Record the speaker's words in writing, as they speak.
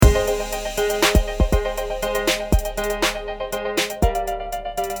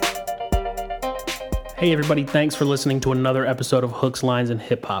Hey everybody, thanks for listening to another episode of Hooks, Lines, and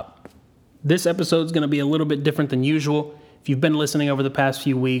Hip Hop. This episode is going to be a little bit different than usual. If you've been listening over the past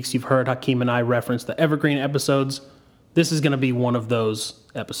few weeks, you've heard Hakeem and I reference the Evergreen episodes. This is going to be one of those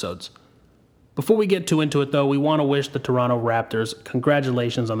episodes. Before we get too into it though, we want to wish the Toronto Raptors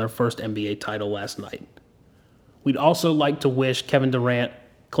congratulations on their first NBA title last night. We'd also like to wish Kevin Durant,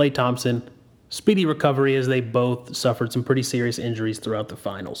 Klay Thompson, speedy recovery as they both suffered some pretty serious injuries throughout the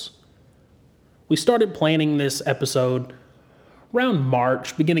finals. We started planning this episode around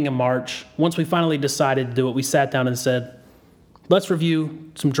March, beginning of March. Once we finally decided to do it, we sat down and said, let's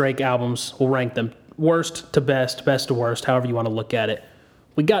review some Drake albums. We'll rank them worst to best, best to worst, however you want to look at it.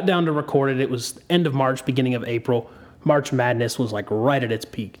 We got down to record it. It was end of March, beginning of April. March Madness was like right at its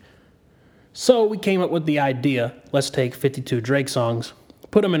peak. So we came up with the idea, let's take 52 Drake songs,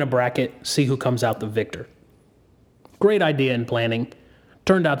 put them in a bracket, see who comes out the victor. Great idea in planning.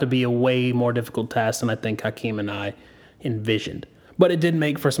 Turned out to be a way more difficult task than I think Hakeem and I envisioned. But it did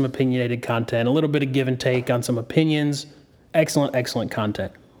make for some opinionated content, a little bit of give and take on some opinions. Excellent, excellent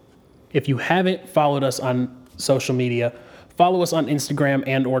content. If you haven't followed us on social media, follow us on Instagram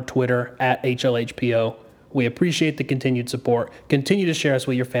and or Twitter at HLHPO. We appreciate the continued support. Continue to share us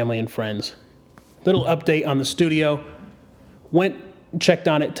with your family and friends. Little update on the studio. Checked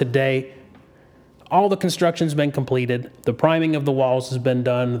on it today. All the construction's been completed. The priming of the walls has been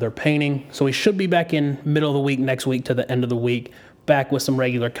done. They're painting. So we should be back in middle of the week, next week to the end of the week, back with some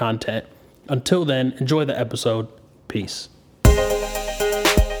regular content. Until then, enjoy the episode. Peace.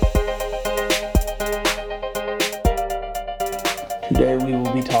 Today we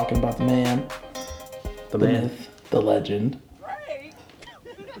will be talking about the man, the myth, the legend. Right.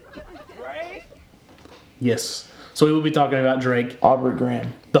 Yes. So we will be talking about Drake. Aubrey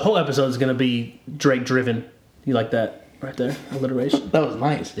Graham. The whole episode is going to be Drake driven. You like that right there? Alliteration? That was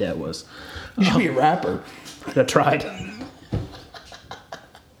nice. Yeah, it was. You should be a rapper. I tried.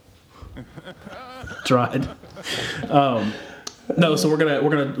 No, so we're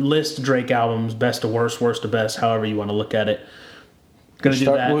gonna list Drake albums, best to worst, worst to best, however you want to look at it. Gonna do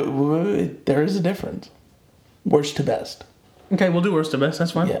that. There is a difference. Worst to best. Okay, we'll do worst to best.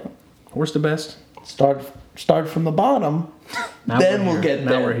 That's fine. Yeah. Worst to best. Start from the bottom. Then we'll get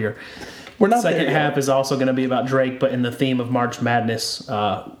there. Now we're here. We're not Second there yet. half is also going to be about Drake, but in the theme of March Madness.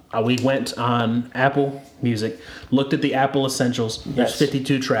 We went on Apple Music, looked at the Apple Essentials. There's Yes.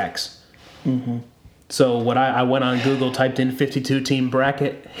 52 tracks. Mm-hmm. So I went on Google, typed in 52 team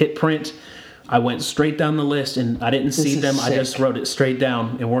bracket, hit print. I went straight down the list, and I didn't see them. Sick. I just wrote it straight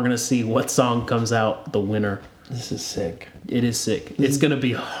down, and we're going to see what song comes out the winner. This is sick. It is sick. It's going to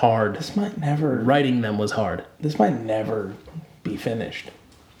be hard. This might never. Writing them was hard. This might never be finished.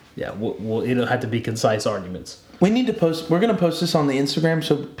 Yeah, it'll have to be concise arguments. We need to post. We're gonna post this on the Instagram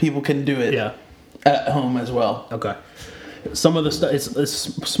so people can do it. Yeah. At home as well. Okay. Some of the stuff it's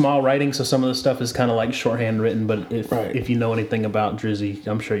small writing, so some of the stuff is kind of like shorthand written. But if you know anything about Drizzy,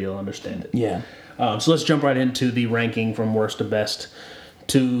 I'm sure you'll understand it. Yeah. So let's jump right into the ranking from worst to best.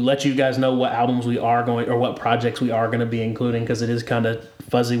 To let you guys know what albums we are going or what projects we are going to be including, because it is kind of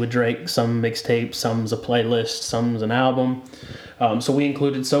fuzzy with Drake. Some mixtape, some's a playlist, some's an album. So we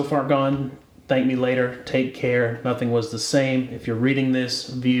included So Far Gone, Thank Me Later, Take Care, Nothing Was the Same, If You're Reading This,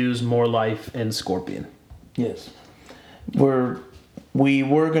 Views, More Life, and Scorpion. Yes. We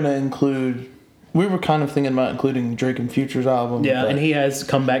were gonna include. We were kind of thinking about including Drake and Future's album. Yeah, and he has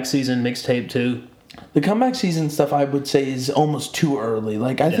Comeback Season mixtape too. The comeback season stuff, I would say, is almost too early.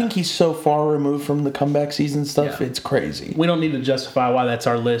 Like, I think he's so far removed from the comeback season stuff, it's crazy. We don't need to justify why that's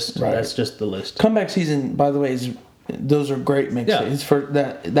our list. Right. That's just the list. Comeback season, by the way, those are great mixtapes. Yeah. For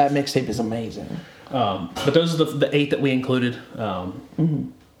that mixtape is amazing. But those are the 8 that we included. Pretty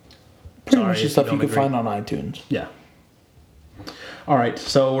sorry much the if stuff you you don't can find on iTunes. Yeah. All right,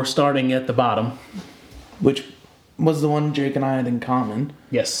 so we're starting at the bottom. Which was the one Jake and I had in common.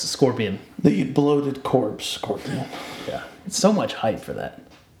 Yes, Scorpion. The bloated corpse Scorpion. Yeah. It's so much hype for that.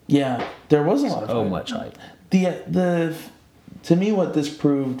 Yeah, there was a lot of So hype. much hype. To me, what this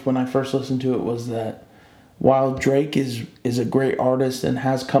proved when I first listened to it was that while Drake is a great artist and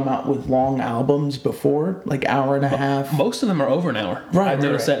has come out with long albums before, like hour and a half. Most of them are over an hour. Right, I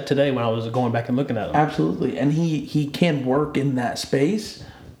noticed right. that today when I was going back and looking at them. Absolutely, and he can work in that space,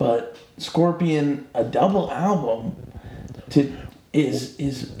 but Scorpion, a double album,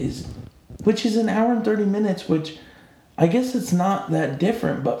 which is an hour and 30 minutes, which I guess it's not that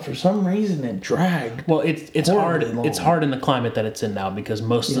different, but for some reason it dragged. Well, it's hard. Horribly long. It's hard in the climate that it's in now because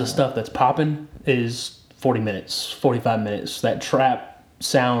most of the stuff that's popping is 40 minutes, 45 minutes. That trap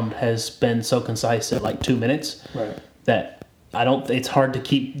sound has been so concise at like 2 minutes Right. that it's hard to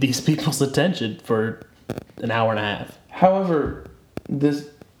keep these people's attention for an hour and a half. However,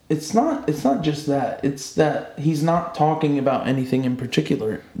 it's not just that. It's that he's not talking about anything in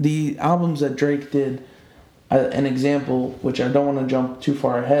particular. The albums that Drake did, an example, which I don't want to jump too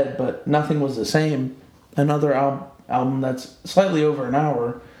far ahead, but Nothing Was the Same, another album that's slightly over an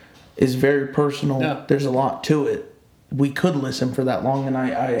hour, is very personal. Yeah. There's a lot to it. We could listen for that long, and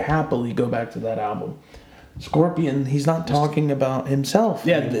I happily go back to that album. Scorpion, he's not talking about himself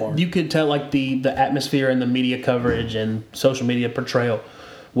anymore. You could tell like the atmosphere and the media coverage and social media portrayal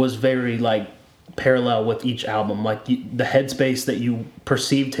was very like parallel with each album. Like the headspace that you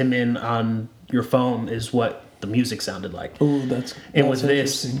perceived him in on your phone is what the music sounded like. Ooh, that's with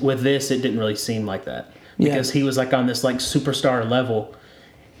this, it didn't really seem like that because he was like on this like superstar level,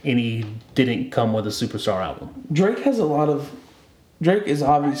 and he didn't come with a superstar album. Drake is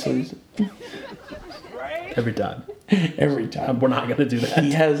obviously Every time. We're not going to do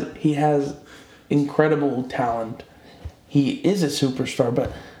that. He has incredible talent. He is a superstar,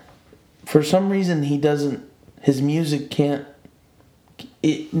 but for some reason he doesn't need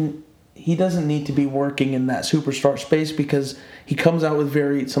to be working in that superstar space because he comes out with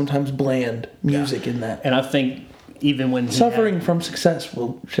very sometimes bland music in that. And I think even when suffering from success,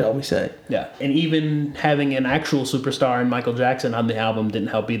 shall we say. Yeah. And even having an actual superstar in Michael Jackson on the album didn't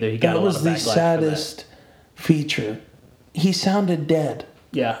help either. He got a lot of backlash. That was the saddest feature. He sounded dead.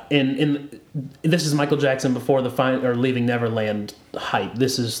 Yeah, and this is Michael Jackson before the Leaving Neverland hype.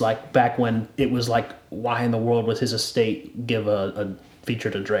 This is like back when it was like, why in the world would his estate give a feature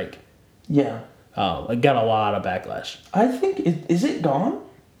to Drake? Yeah. It got a lot of backlash. I think is it gone?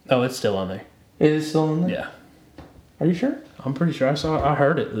 Oh, it's still on there. It is still on there. Yeah. Are you sure? I'm pretty sure. I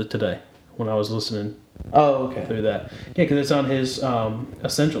heard it today when I was listening. Oh, okay. Through that, yeah, because it's on his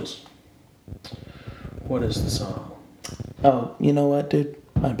Essentials. What is the song? Oh, you know what, dude?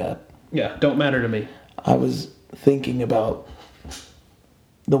 My bad. Yeah, Don't Matter to Me. I was thinking about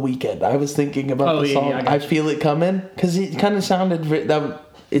The Weeknd. I was thinking about the song. Yeah, I Feel It Coming, because he kind of sounded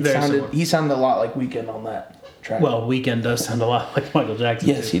he sounded a lot like Weeknd on that track. Well, Weeknd does sound a lot like Michael Jackson.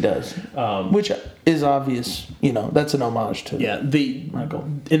 Yes, he does. Which is obvious. That's an homage to Michael.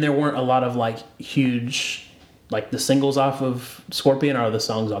 And there weren't a lot of like huge. Like the singles off of Scorpion are the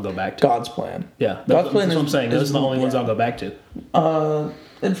songs I'll go back to. God's Plan. Yeah, that's what I'm saying. Those are the only ones I'll go back to.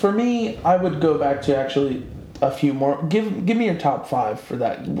 And for me, I would go back to actually a few more. Give me your top 5 for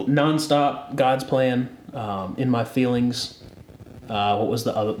that. Nonstop, God's Plan, In My Feelings. What was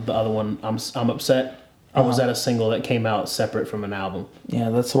the other one? I'm Upset. Or was that a single that came out separate from an album?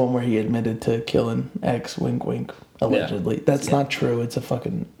 Yeah, that's the one where he admitted to killing X, wink, wink, allegedly. Yeah. That's not true. It's a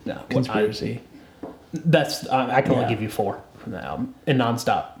fucking conspiracy. I can only give you 4 from that album. And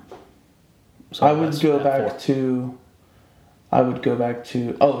Nonstop. So I would go back to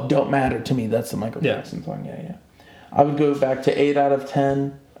Don't Matter to Me. That's the Michael Jackson song. Yeah. I would go back to 8 out of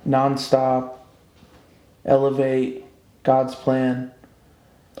 10, Nonstop, Elevate, God's Plan.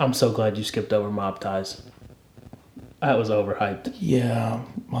 I'm so glad you skipped over Mob Ties. That was overhyped. Yeah,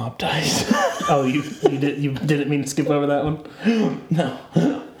 Mob Ties. Oh, you didn't mean to skip over that one? No.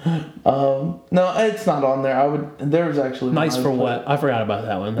 No, it's not on there. There was actually Nice for What. I forgot about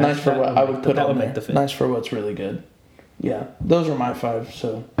that one. Nice for What. I would put that on would there. make the fit. Nice for What's really good. Yeah, those are my 5.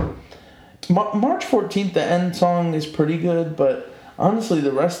 So March 14th, the end song is pretty good, but honestly,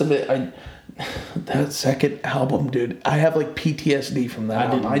 the rest of it, that second album, dude, I have like PTSD from that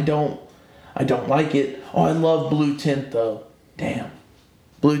album. I don't like it. Oh, I love Blue Tint though. Damn,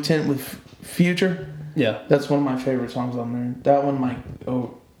 Blue Tint with Future. Yeah, that's one of my favorite songs on there. That one might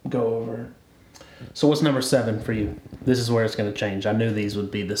go over. So what's number 7 for you? This is where it's going to change. I knew these would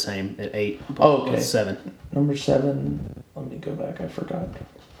be the same at 8. Oh, okay. 7. Number 7. Let me go back. I forgot.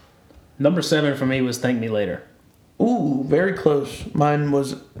 Number 7 for me was Thank Me Later. Ooh, very close. Mine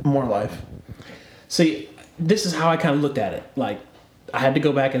was More Life. See, this is how I kind of looked at it. Like, I had to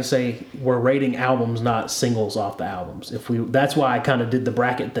go back and say we're rating albums, not singles off the albums. That's why I kind of did the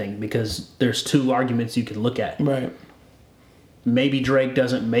bracket thing, because there's 2 arguments you can look at. Right. Maybe Drake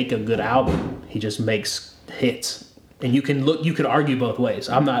doesn't make a good album; he just makes hits, and you could argue both ways.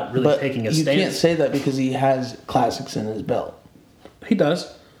 I'm not really taking a stance. You can't say that because he has classics in his belt. He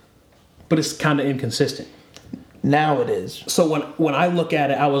does, but it's kind of inconsistent. Now it is. So when I look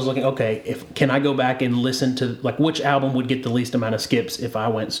at it, I was looking, okay, can I go back and listen to like which album would get the least amount of skips if I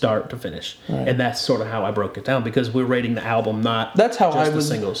went start to finish? Right. And that's sort of how I broke it down, because we're rating the album, not that's how just I was,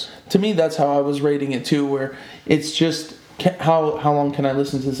 the singles. To me, that's how I was rating it too, where it's just how long can I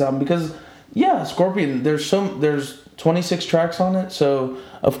listen to this album? Because Scorpion, there's 26 tracks on it, so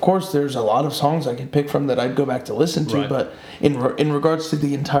of course there's a lot of songs I could pick from that I'd go back to listen to. Right. But in regards to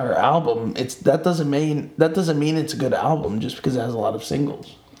the entire album, that doesn't mean it's a good album just because it has a lot of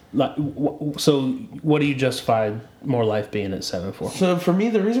singles. Like, so what do you justify More Life being at 7 for? So for me,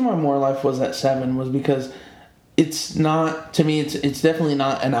 the reason why More Life was at 7 was because it's not, to me, it's definitely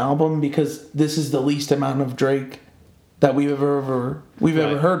not an album, because this is the least amount of Drake that we've ever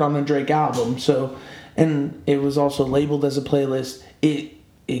heard on a Drake album. So, and it was also labeled as a playlist. It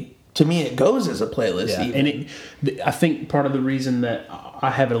to me, it goes as a playlist. Yeah, even. and I think part of the reason that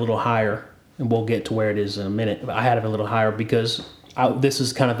I have it a little higher, and we'll get to where it is in a minute, but I had it a little higher because this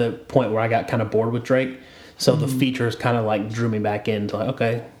is kind of the point where I got kind of bored with Drake. So the features kind of like drew me back into like,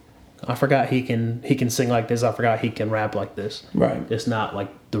 okay, I forgot he can sing like this. I forgot he can rap like this. Right. It's not like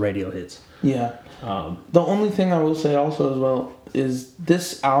the radio hits. Yeah. The only thing I will say also as well is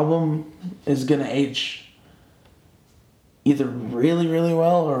this album is going to age either really, really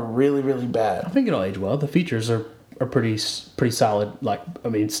well or really, really I bad. think it'll age well. The features are pretty solid. Like, I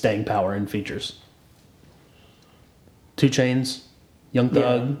mean, staying power in features. 2 Chainz, Young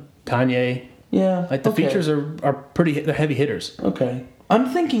Thug, Kanye. Yeah. Like, the okay. features are pretty, they're heavy hitters. Okay. I'm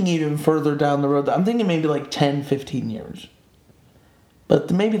thinking even further down the road. I'm thinking maybe like 10, 15 years.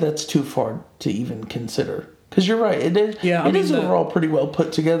 But maybe that's too far to even consider. Because you're right. It is, Yeah, it is overall pretty well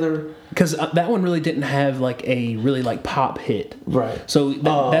put together. Because that one really didn't have like a really like pop hit. Right. So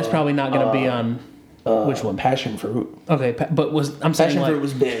that's probably not going to be on which one? Passion Fruit. Okay, but I'm saying Passion like, Fruit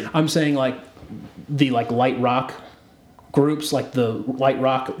was big. I'm saying like the like light rock groups, like the light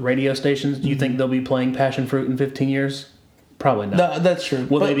rock radio stations. Do you think they'll be playing Passion Fruit in 15 years? Probably not. No, that's true.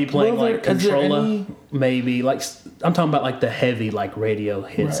 Will they be playing will like there- is there Controlla? any- Maybe like I'm talking about like the heavy like radio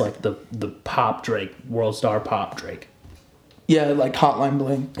hits, Right. like the pop Drake, world star pop Drake. Yeah, like Hotline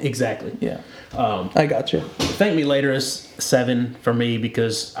Bling. Exactly. Yeah. I got you. Thank Me Later is 7 for me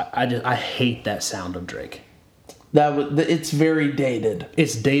because I hate that sound of Drake. It's very dated.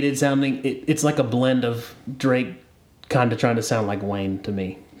 It's dated sounding. It's like a blend of Drake kind of trying to sound like Wayne to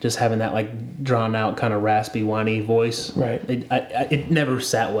me. Just having that like drawn out kind of raspy, whiny voice. Right. It never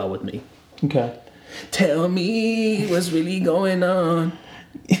sat well with me. Okay. Tell me what's really going on.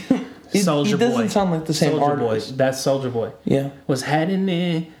 He Soulja doesn't Boy. sound like the same Soulja Boy. artist. That's Soulja Boy. Yeah. Was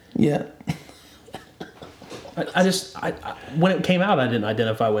happening. Yeah. I when it came out, I didn't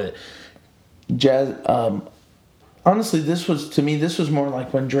identify with it. Jazz. Honestly, this was more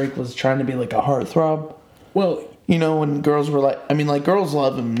like when Drake was trying to be like a heartthrob. Well, You know, when girls were like, I mean, like girls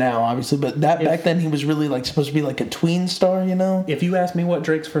love him now, obviously, but back then he was really like supposed to be like a tween star, you know? if you ask me what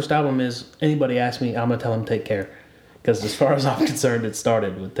Drake's first album is, anybody ask me, I'm gonna tell them Take Care, because as far as I'm concerned, it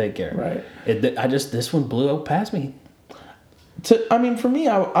started with Take Care. Right. This one blew up past me. I mean, for me,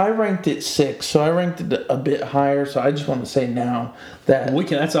 I ranked it 6, so I ranked it a bit higher. So I just want to say now that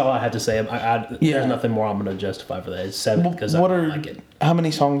That's all I have to say. Yeah. There's nothing more I'm gonna justify for that. It's 7 because I don't like it. How many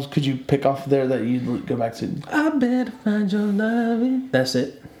songs could you pick off there that you'd go back to? I better find your loving. That's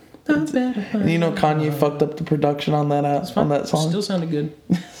it. I better find You know, your Kanye loving. fucked up the production on that song. Still sounded good.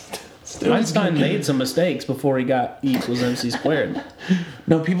 Still Einstein made some mistakes before he got E equals MC squared.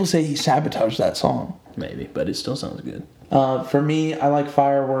 No, people say he sabotaged that song. Maybe, but it still sounds good. For me, I like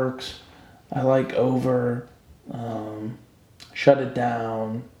Fireworks. I like Over. Shut It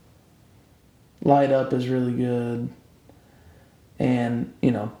Down. Light Up is really good. And,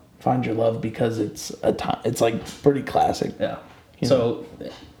 you know, Find Your Love because it's like pretty classic. Yeah. You So,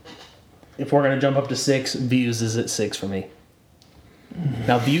 if we're gonna jump up to 6, Views is at 6 for me.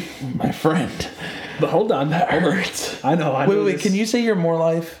 Now, My friend. but hold on, That hurts. I know. Wait, can you say your More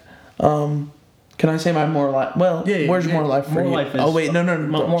Life? Can I say my More Life? Well, Yeah, where's yeah. More Life for More you? Life is- oh, wait, no.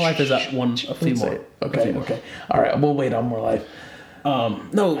 More Life is up a few more. Okay. All right, we'll wait on More Life.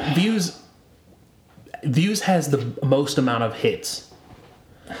 No, Views has the most amount of hits,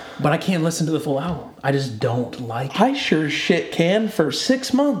 but I can't listen to the full album. I just don't like it. I sure shit can. For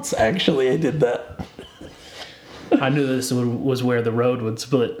 6 months, actually, I did that. I knew this was where the road would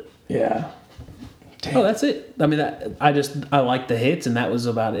split. Yeah. Damn. Oh, that's it. I mean, I liked the hits, and that was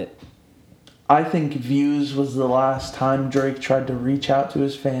about it. I think Views was the last time Drake tried to reach out to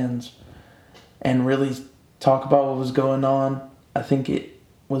his fans and really talk about what was going on. I think it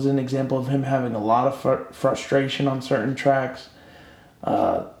was an example of him having a lot of frustration on certain tracks.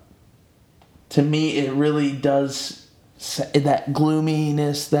 To me, it really does that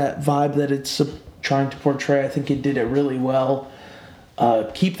gloominess, that vibe that it's trying to portray. I think it did it really well.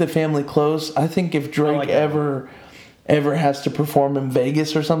 Keep the Family Close. I think if Drake like that. ever ever has to perform in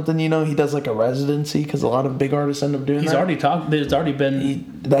Vegas or something, you know, he does like a residency because a lot of big artists end up doing He's that. already talked. There's already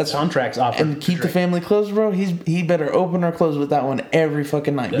been That's contracts offered. And Keep the Family Close, bro. He better open or close with that one every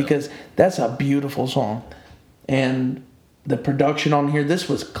fucking night because that's a beautiful song. And the production on here, this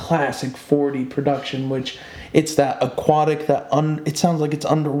was classic 40 production, which it's that aquatic, it sounds like it's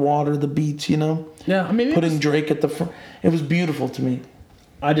underwater, the beats, you know? Yeah, I mean, putting Drake at the front. It was beautiful to me.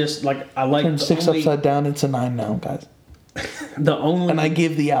 I like Turned 6 upside down, it's a 9 now, guys. And I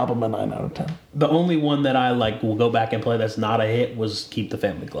give the album a 9 out of 10. The only one that I will go back and play that's not a hit was Keep the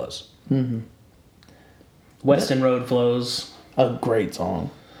Family Close. Mm-hmm. Weston Road Flows. A great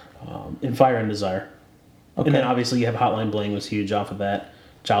song. And Fire and Desire. Okay. And then obviously you have Hotline Bling was huge off of that.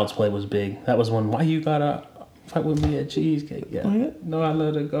 Child's Play was big. That was one, Why You Gotta Fight With Me at Cheesecake. Yeah. Oh, yeah? No, I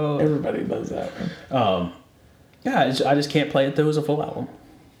Let It Go. Everybody knows that. Yeah, I just can't play it through as a full album.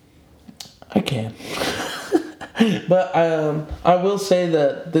 I can. But I will say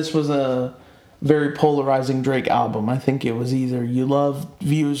that this was a very polarizing Drake album. I think it was either you loved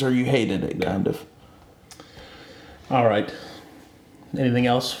Views or you hated it, kind of. All right. Anything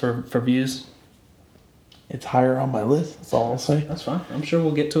else for Views? It's higher on my list. That's all I'll say. That's fine. I'm sure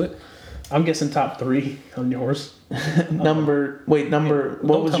we'll get to it. I'm guessing top 3 on yours. What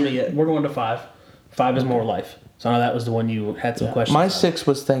was your... Yet. We're going to 5. 5 is More Life. So I know that was the one you had some questions My on. 6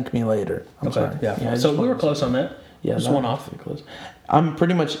 was Thank Me Later. I'm sorry. Yeah. So we were close on that. Yeah, just one off. Close. I'm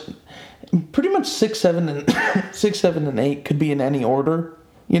pretty much 6, 7, and 8 could be in any order,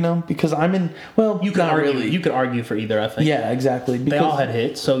 you know, because I'm in. Well, you can argue. Really. You could argue for either. I think. Yeah, exactly. They all had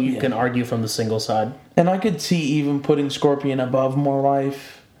hits, so you can argue from the single side. And I could see even putting Scorpion above More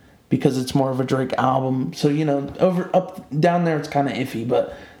Life because it's more of a Drake album. So you know, down there it's kind of iffy,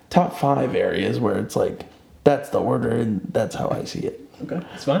 but top 5 areas where it's like that's the order and that's how I see it. Okay,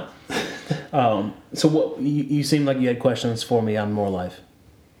 that's fine. So what you seem like you had questions for me on More Life.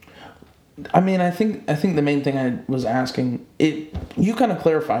 I mean, I think the main thing I was asking you kind of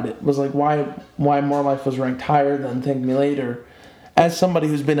clarified it was like why More Life was ranked higher than Thank Me Later, as somebody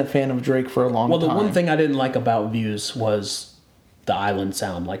who's been a fan of Drake for a long time. Well, the one thing I didn't like about Views was the island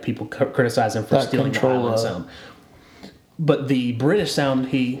sound. Like people criticize him for stealing the island sound. But the British sound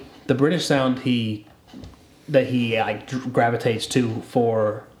that he gravitates to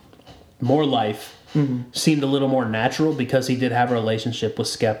for More Life seemed a little more natural because he did have a relationship with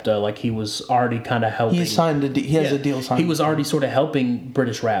Skepta. Like he was already kind of helping. He has a deal signed. He was already sort of helping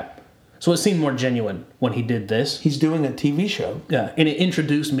British rap. So it seemed more genuine when he did this. He's doing a TV show. Yeah, and it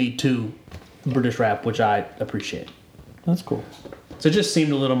introduced me to British rap, which I appreciate. That's cool. So it just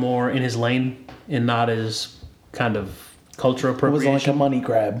seemed a little more in his lane and not as kind of culture appropriation. It was like a money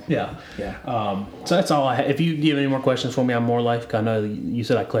grab. Yeah. So that's all I have. If you have any more questions for me on More Life, I know you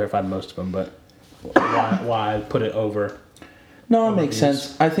said I clarified most of them, but why I put it over? No, it makes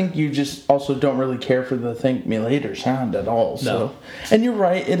sense. I think you just also don't really care for the Thank Me Later sound at all. So. No. And you're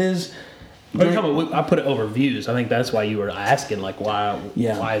right, it is... I put it over Views. I think that's why you were asking, like, why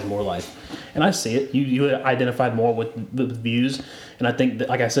is More Life? And I see it. You identified more with the Views, and I think that,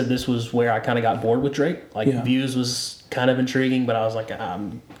 like I said, this was where I kind of got bored with Drake. Like Views was kind of intriguing, but I was like,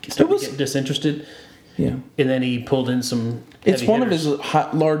 I'm starting to get disinterested. Yeah. And then he pulled in some. It's one of his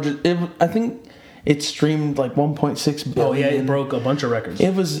largest. I think it streamed like 1.6 billion. Oh yeah, it broke a bunch of records.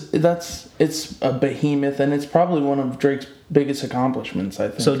 It's a behemoth, and it's probably one of Drake's biggest accomplishments, I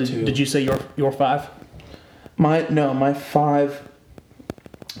think. So did you say your 5? My 5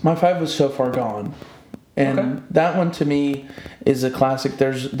 was So Far Gone. And that one to me is a classic.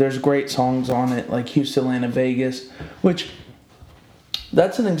 There's great songs on it, like Houston, Atlanta, Vegas, which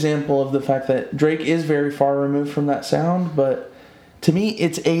that's an example of the fact that Drake is very far removed from that sound, but to me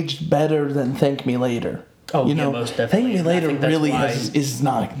it's aged better than Thank Me Later. Oh, you know, most definitely. Thank Me Later really is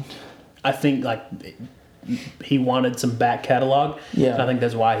not. I think like he wanted some back catalog. Yeah. And I think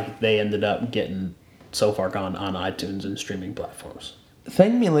that's why they ended up getting So Far Gone on iTunes and streaming platforms.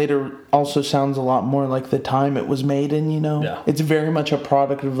 Thank Me Later also sounds a lot more like the time it was made in, you know? Yeah. It's very much a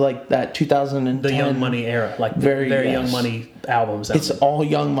product of like that 2010. The Young Money era, like very Young Money albums. It's all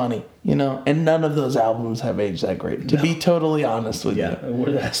Young Money, you know? And none of those albums have aged that great, to be totally honest with you. Yeah,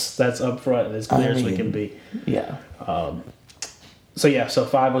 that's upfront and as clear as we can be. Yeah. So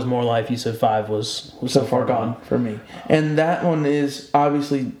 5 was More Life. You said 5 was So Far Gone for me. And that one is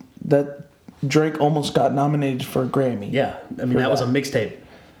obviously that Drake almost got nominated for a Grammy. Yeah, I mean that was a mixtape.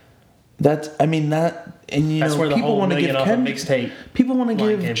 That's you that's know where the people whole want to give mixtape. People want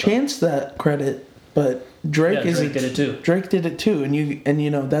to give Chance that credit, but Drake Yeah, Drake did it too. Drake did it too, and you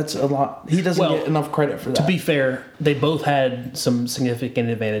know that's a lot. He doesn't get enough credit for that. To be fair, they both had some significant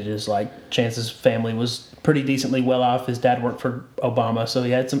advantages. Like Chance's family was pretty decently well off. His dad worked for Obama, so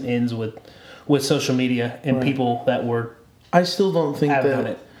he had some ins with social media and people that were. I still don't think that.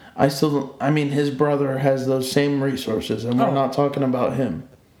 It. I still don't. I mean, his brother has those same resources, and we're not talking about him.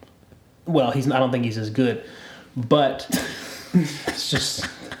 Well, I don't think he's as good, but it's just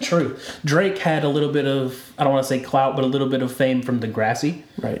true. Drake had a little bit of, I don't want to say clout, but a little bit of fame from Degrassi.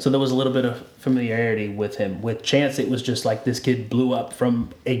 Right. So there was a little bit of familiarity with him. With Chance, it was just like this kid blew up from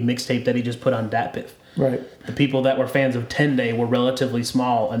a mixtape that he just put on DatPiff. Right. The people that were fans of 10 Day were relatively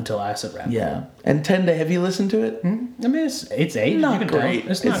small until Acid Rap. Yeah. And 10 Day, have you listened to it? I mean, it's aged. Not you can great.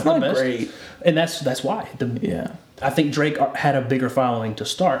 Tell. It's not the best. Great. And that's why. I think Drake had a bigger following to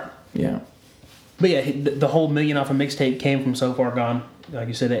start. Yeah. But yeah, the whole million off a mixtape came from So Far Gone. Like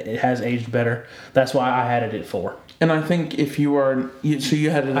you said, it has aged better. That's why I had it at 4. And I think if you are, so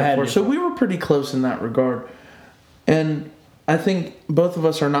you had it at 4. So we were pretty close in that regard. And I think both of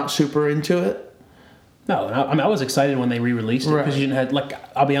us are not super into it. No, I was excited when they re-released it because you didn't have,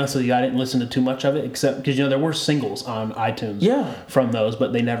 I'll be honest with you, I didn't listen to too much of it except because there were singles on iTunes from those,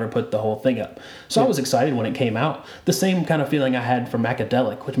 but they never put the whole thing up. So I was excited when it came out. The same kind of feeling I had for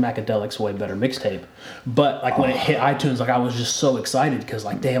Macadelic, which Macadelic's way better mixtape. But when it hit iTunes, I was just so excited because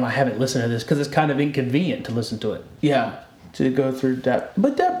damn, I haven't listened to this because it's kind of inconvenient to listen to it. Yeah, to go through that.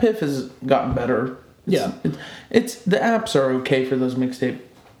 But DatPiff has gotten better. It's the apps are okay for those mixtape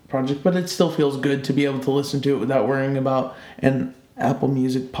project, but it still feels good to be able to listen to it without worrying about an Apple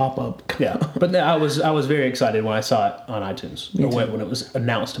Music pop-up. Yeah, but I was very excited when I saw it on iTunes when it was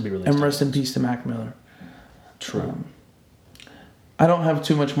announced to be released. And rest in peace to Mac Miller. True. I don't have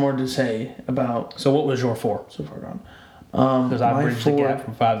too much more to say about. So what was your 4? So Far Gone. Because I bridged the gap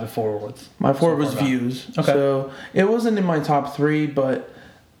from 5 to 4 with. My 4 was Views. Okay. So it wasn't in my top 3, but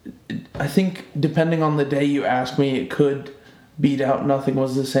I think depending on the day you ask me, it could beat out Nothing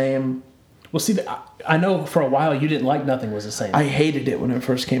Was the Same. Well, see, I know for a while you didn't like Nothing Was the Same. I hated it when it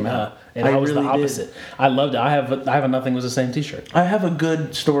first came out. And I was really the opposite. Did. I loved it. I have a Nothing Was the Same t-shirt. I have a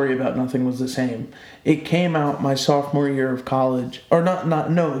good story about Nothing Was the Same. It came out my sophomore year of college. Or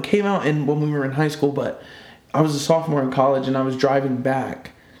no, it came out when we were in high school, but I was a sophomore in college and I was driving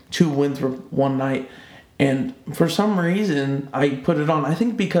back to Winthrop one night. And for some reason, I put it on. I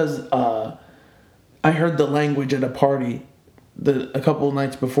think because I heard the language at a party a couple of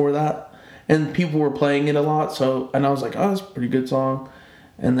nights before that, and people were playing it a lot. And I was like, oh, that's a pretty good song.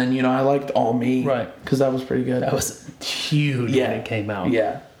 And then I liked All Me, right? Because that was pretty good. That was huge when it came out.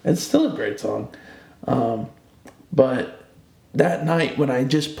 Yeah, it's still a great song. But that night when I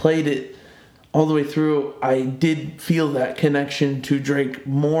just played it all the way through, I did feel that connection to Drake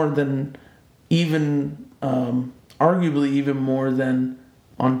more than arguably even more than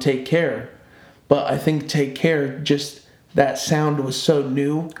on Take Care. But I think Take Care, just that sound was so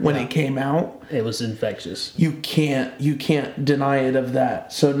new when it came out. It was infectious. You can't deny it of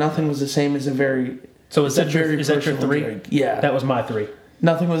that. So Nothing Was the Same is a very. So is that your 3? Drake. Yeah, that was my 3.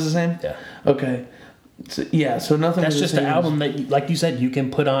 Nothing Was the Same. Yeah. Okay. So Nothing. That's was just the same. an album that, like you said, you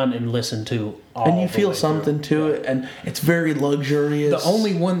can put on and listen to. And you feel something to it, and it's very luxurious. The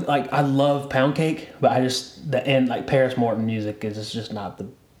only one, I love Pound Cake, but Paris Morton music is just not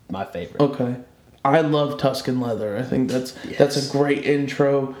my favorite. Okay. I love Tuscan Leather. I think that's a great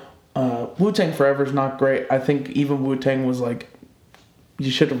intro. Wu-Tang Forever is not great. I think even Wu-Tang was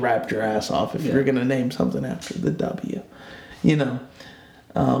you should have rapped your ass off if you're going to name something after the W.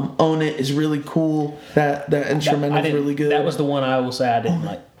 Own It is really cool. That instrumental is really good. That was the one I will say I didn't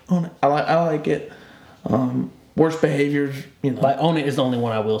like. Own It. I like it. Worst Behaviors, Own It is the only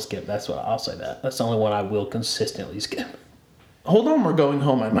one I will skip. That's what I'll say. That's the only one I will consistently skip. Hold On, We're Going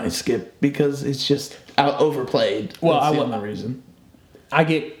Home I might skip because it's just overplayed. Well, that's the only reason. I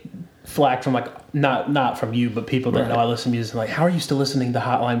get flack from not from you, but people that know I listen to music how are you still listening to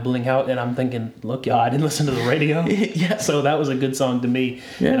Hotline Bling Out? And I'm thinking, look, y'all, I didn't listen to the radio. Yeah. So that was a good song to me.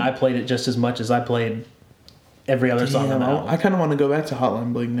 Yeah. And I played it just as much as I played every other song on the album. I kind of want to go back to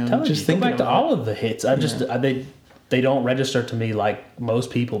Hotline Bling now. Go back to all of the hits. They don't register to me like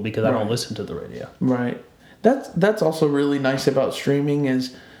most people because I don't listen to the radio. Right. That's also really nice about streaming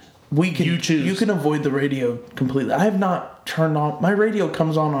is you can avoid the radio completely. I have not turned on my radio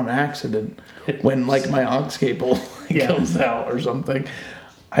comes on accident when my aux cable comes out or something.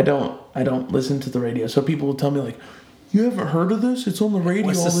 I don't listen to the radio. So people will tell me you haven't heard of this? It's on the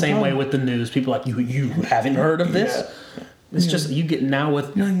radio. It's the same way with the news. People you haven't heard of this? It's just you get now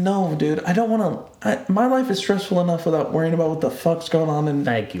with. You're like, no, dude, I don't want to. My life is stressful enough without worrying about what the fuck's going on. And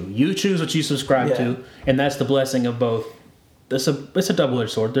Thank you. You choose what you subscribe to, and that's the blessing of both. It's a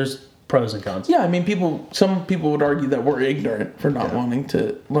double-edged sword. There's pros and cons. yeah, I mean, some people would argue that we're ignorant for not wanting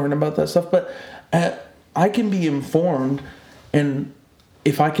to learn about that stuff, but I can be informed, and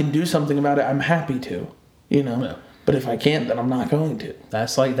if I can do something about it, I'm happy to, Yeah. But if I can't, then I'm not going to.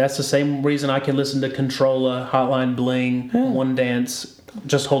 That's the same reason I can listen to Controlla, Hotline Bling, One Dance,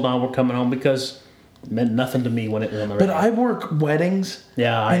 Just Hold On, We're Coming Home, because it meant nothing to me when it was on the radio. But I work weddings.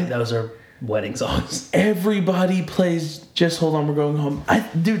 Yeah, those are wedding songs. Everybody plays Just Hold On, We're Going Home.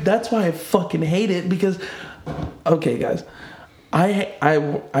 Dude, that's why I fucking hate it, because, okay, guys, I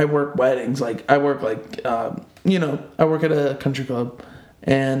work weddings. Like, I work I work at a country club,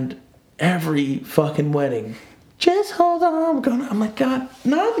 and every fucking wedding, just hold on, I'm like, God,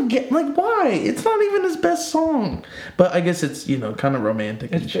 not again. Like, why? It's not even his best song. But I guess it's, kind of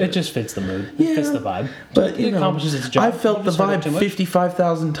romantic and shit. It just fits the mood. It fits the vibe. But, it accomplishes its job. I felt the vibe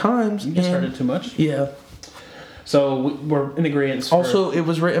 55,000 times. You just heard it too much? Yeah. So we're in agreement. Also, it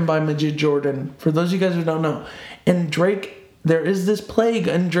was written by Majid Jordan. For those of you guys who don't know. And Drake, there is this plague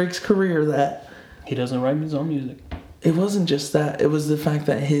in Drake's career that... He doesn't write his own music. It wasn't just that. It was the fact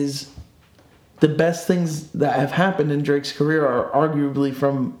that the best things that have happened in Drake's career are arguably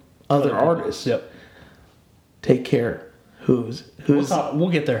from other artists. Yep. Take Care. Who's We'll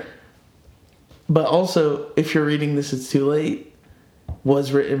get there. But also, if you're reading this, it's too late.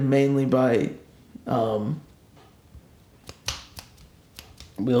 Was written mainly by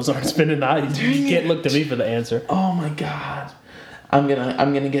Wheels aren't spinning now. You can't look to me for the answer. Oh my god. I'm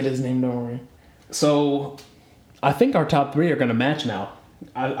gonna get his name, don't worry. So I think our top three are gonna match now.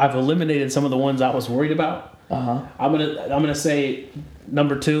 I've eliminated some of the ones I was worried about. Uh-huh. I'm gonna say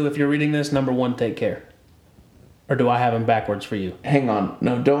number 2 if you're reading this, number 1 Take Care. Or do I have them backwards for you? Hang on.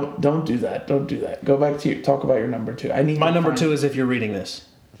 No, don't do that. Don't do that. Go back to talk about your number 2. I need my number 2 is if you're reading this.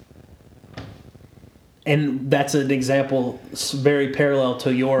 And that's an example very parallel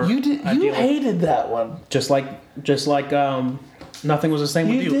to your You hated that one. Just like Nothing Was the Same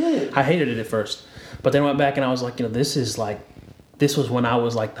with You. You did. I hated it at first. But then I went back and I was like, this was when I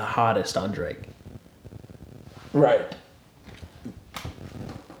was like the hottest on Drake. Right.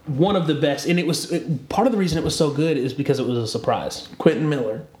 One of the best, and part of the reason it was so good is because it was a surprise. Quentin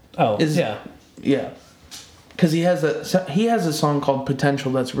Miller. Oh, Yeah. Because he has a song called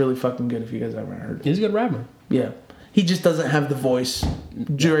Potential that's really fucking good if you guys haven't heard it. He's a good rapper. Yeah. He just doesn't have the voice.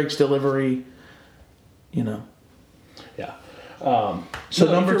 Drake's delivery, Yeah.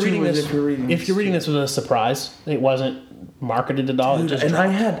 So number 2 is if you're reading this. If you're reading this was a surprise, it wasn't marketed at all. Dude, and I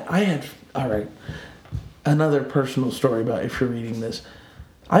had all right. Another personal story about if you're reading this.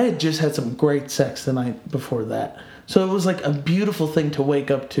 I had just had some great sex the night before that. So it was like a beautiful thing to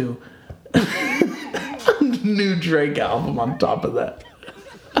wake up to. A new Drake album on top of that.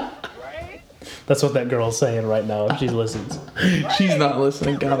 That's what that girl's saying right now if she listens. She's not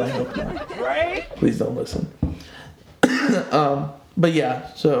listening. God, I hope not. Please don't listen. But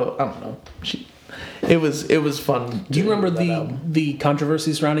yeah, so I don't know. It was fun. Do you remember the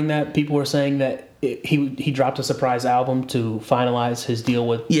controversy surrounding that? People were saying that he dropped a surprise album to finalize his deal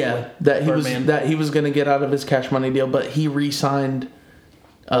with Birdman. He was going to get out of his Cash Money deal, but he re-signed.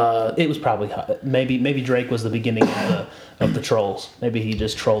 It was probably maybe Drake was the beginning of the trolls. Maybe he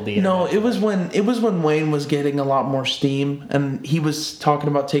just trolled the internet. No, it was when Wayne was getting a lot more steam, and he was talking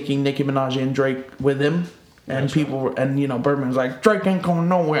about taking Nicki Minaj and Drake with him. And Birdman was like, Drake ain't going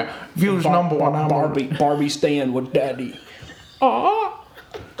nowhere. Views number one album. Barbie stand with Daddy.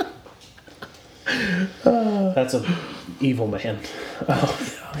 That's an evil man.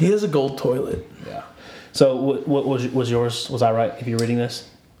 He has a gold toilet. Yeah. So what was yours? Was I right? If you're reading this,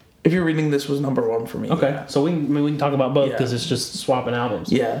 if you're reading this, was number 1 for me. Okay. Yeah. So we can talk about both because it's just swapping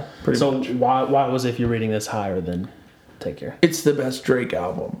albums. Yeah. Pretty much. So why was If You're Reading This higher than Take Care? It's the best Drake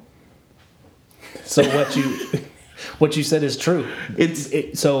album. So what you said is true.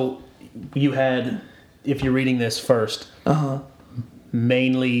 So you had If You're Reading This first.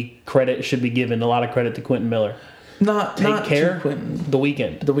 Mainly credit should be given a lot of credit to Quentin Miller. Take Care. The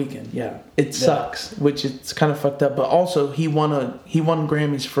Weeknd. Yeah. It sucks, which it's kind of fucked up. But also he won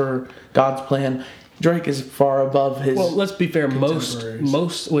Grammys for God's Plan. Drake is far above his. Well, let's be fair.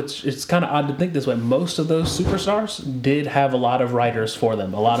 Most, which it's kind of odd to think this way. Most of those superstars did have a lot of writers for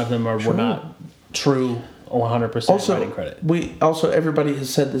them. A lot of them were not true 100% writing credit. Everybody has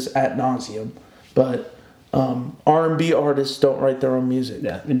said this ad nauseum, but R&B artists don't write their own music.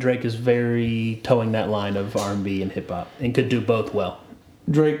 Yeah, and Drake is very towing that line of R&B and hip hop, and could do both well.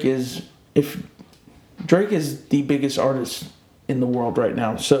 Drake is Drake is the biggest artist in the world right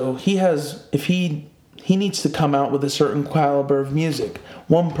now. So if he needs to come out with a certain caliber of music.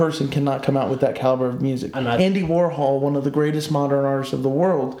 One person cannot come out with that caliber of music. Andy Warhol, one of the greatest modern artists of the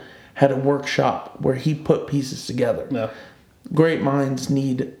world, had a workshop where he put pieces together. Yeah. Great minds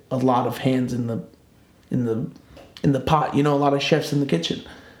need a lot of hands in the pot. A lot of chefs in the kitchen,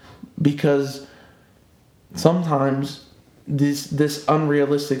 because sometimes this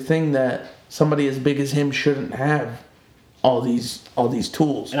unrealistic thing that somebody as big as him shouldn't have all these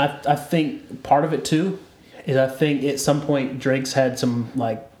tools. And I think part of it too is I think at some point Drake's had some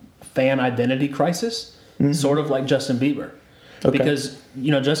like fan identity crisis, sort of like Justin Bieber. Okay. Because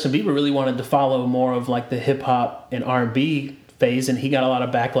Justin Bieber really wanted to follow more of like the hip hop and R&B phase, and he got a lot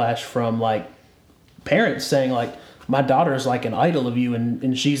of backlash from like parents saying like, my daughter is like an idol of you,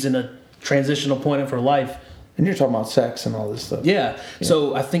 and she's in a transitional point of her life. And you're talking about sex and all this stuff. Yeah.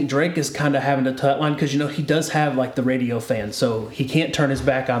 So I think Drake is kind of having to toe that line because, he does have like the radio fans. So he can't turn his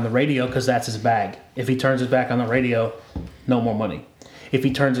back on the radio because that's his bag. If he turns his back on the radio, no more money. If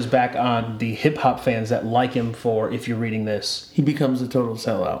he turns his back on the hip hop fans that like him for If You're Reading This, he becomes a total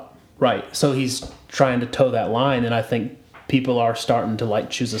sellout. Right. So he's trying to toe that line, and I think people are starting to like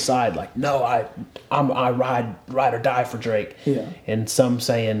choose a side. Like, no, I ride or die for Drake. Yeah. And some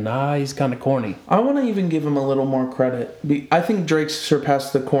saying, nah, he's kind of corny. I want to even give him a little more credit. I think Drake's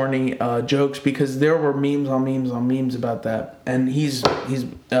surpassed the corny jokes, because there were memes on memes on memes about that. And he's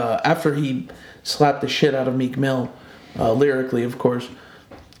after he slapped the shit out of Meek Mill, lyrically, of course,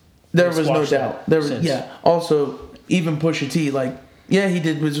 there was no doubt. Also, even Pusha T, he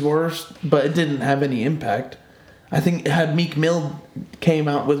did his worst, but it didn't have any impact. I think had Meek Mill came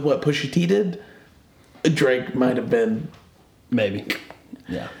out with what Pusha T did, Drake might have been. Maybe.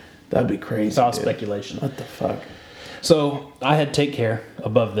 Yeah. That'd be crazy. It's all speculation. What the fuck? So, I had Take Care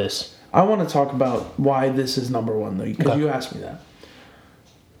above this. I want to talk about why this is number one, though, because you asked me that.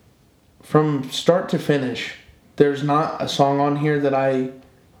 From start to finish, there's not a song on here that I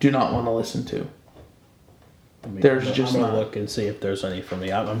do not want to listen to. I'm going to look and see if there's any for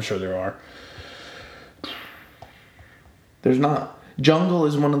me. I'm sure there are. There's not. Jungle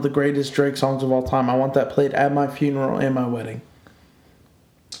is one of the greatest Drake songs of all time. I want that played at my funeral and my wedding.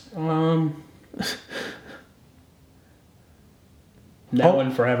 Now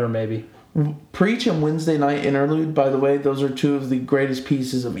and Forever, maybe. Preach and Wednesday Night Interlude, by the way, those are two of the greatest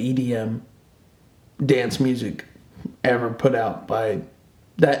pieces of EDM dance music ever put out by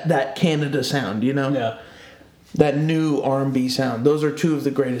that Canada sound, Yeah. That new R&B sound. Those are two of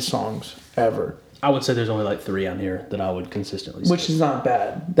the greatest songs ever. I would say there's only like 3 on here that I would consistently say. Which is not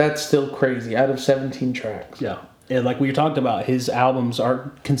bad. That's still crazy. Out of 17 tracks. Yeah. And like we talked about, his albums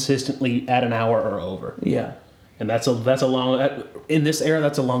are consistently at an hour or over. Yeah. And that's a long... In this era,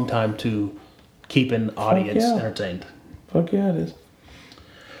 that's a long time to keep an audience entertained. Fuck yeah, it is.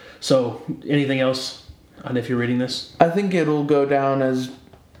 So, anything else on If You're Reading This? I think it'll go down as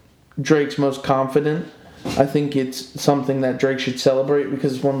Drake's most confident. I think it's something that Drake should celebrate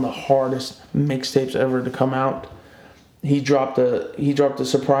because it's one of the hardest mixtapes ever to come out. He dropped a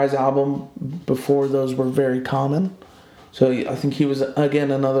surprise album before those were very common. So I think he was,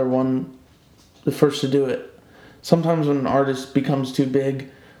 again, another one, the first to do it. Sometimes when an artist becomes too big,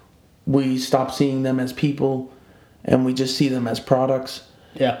 we stop seeing them as people and we just see them as products.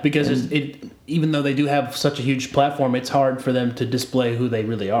 Yeah, because even though they do have such a huge platform, it's hard for them to display who they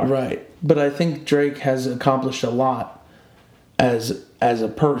really are. Right. But I think Drake has accomplished a lot as a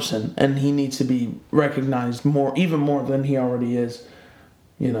person, and he needs to be recognized even more than he already is.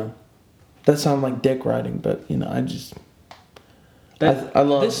 That sounds like dick riding, but I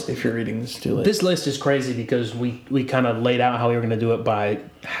love this. If You're Reading This too late. This list is crazy because we kind of laid out how we were going to do it by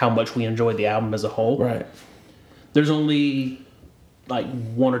how much we enjoyed the album as a whole. Right. There's only like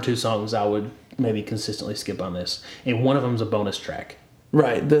 1 or 2 songs I would maybe consistently skip on this, and one of them's a bonus track.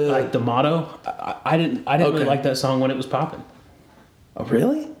 Right. The Motto. I didn't really like that song when it was popping. Oh,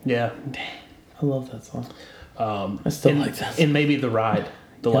 really? Yeah. I love that song. I still like that song. And maybe The Ride,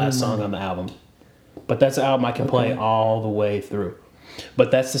 the last song on the album. But that's an album I can play all the way through.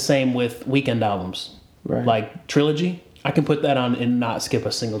 But that's the same with Weeknd albums. Right. Like Trilogy, I can put that on and not skip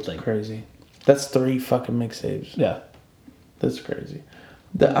a single thing. Crazy. That's 3 fucking mixtapes. Yeah. That's crazy.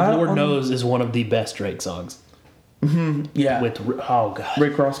 Lord Knows is one of the best Drake songs. Mm-hmm. Yeah. Oh, God.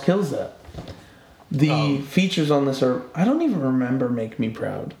 Rick Ross kills that. The features on this are... I don't even remember Make Me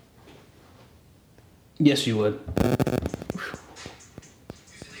Proud. Yes, you would.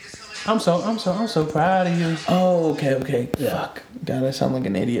 I'm so proud of you. Oh, okay. Yeah. Fuck. God, I sound like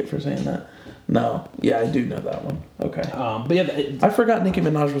an idiot for saying that. No. Yeah, I do know that one. Okay. But yeah... I forgot Nicki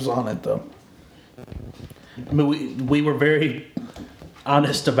Minaj was on it, though. I mean, we were very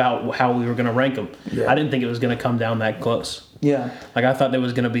honest about how we were going to rank them. Yeah. I didn't think it was going to come down that close. Yeah. Like, I thought there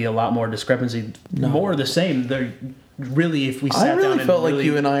was going to be a lot more discrepancy. No. More the same. They're really, if we sat I really down and felt like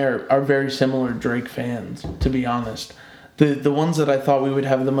you and I are very similar Drake fans, to be honest. The ones that I thought we would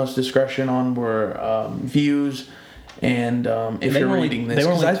have the most discretion on were Views and If You're Reading This.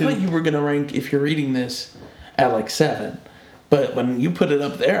 Because I thought you were going to rank If You're Reading This at like 7. But when you put it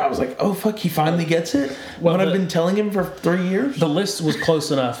up there, I was like, oh, fuck, he finally gets it? Well, I've been telling him for 3 years? The list was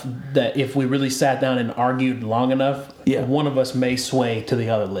close enough that if we really sat down and argued long enough, one of us may sway to the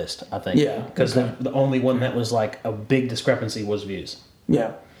other list, I think. Yeah. Because the only one that was like a big discrepancy was Views.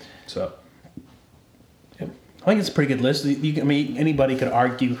 Yeah. So, yeah. I think it's a pretty good list. I mean, anybody could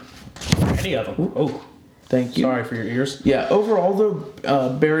argue any of them. Ooh. Oh, thank you. Sorry for your ears. Yeah, overall though,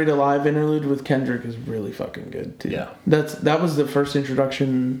 Buried Alive interlude with Kendrick is really fucking good too. Yeah. That was the first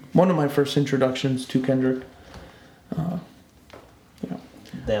introduction, one of my first introductions to Kendrick. Yeah.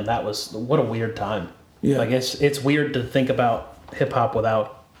 Damn, what a weird time. Yeah. Like, it's weird to think about hip hop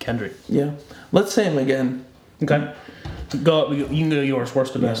without Kendrick. Yeah. Let's say him again. Okay. Go. You can go yours.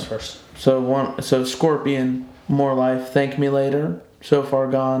 Worst to best first. So Scorpion, More Life, Thank Me Later, So Far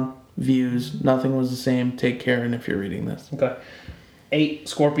Gone, Views, Nothing Was the Same, Take Care, and If You're Reading This. Okay. 8,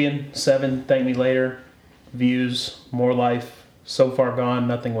 Scorpion. 7, Thank Me Later. Views, More Life, So Far Gone,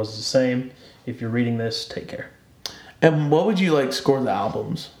 Nothing Was the Same. If You're Reading This, Take Care. And what would you like score the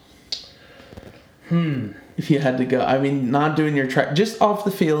albums? If you had to go, I mean, not doing your track, just off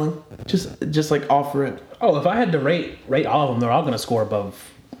the feeling, just like offer it. Oh, if I had to rate all of them, they're all going to score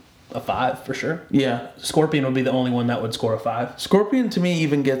above a 5 for sure. Yeah. Scorpion would be the only one that would score a 5. Scorpion to me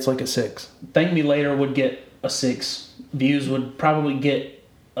even gets like a 6. Thank Me Later would get a 6. Views would probably get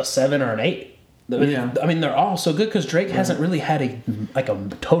a 7 or an 8. Yeah. I mean, they're all so good because Drake hasn't really had a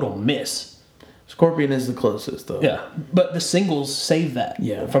total miss. Scorpion is the closest though. Yeah, but the singles save that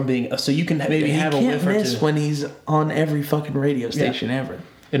from being so you can maybe have a whiff or two. He can't miss when he's on every fucking radio station ever.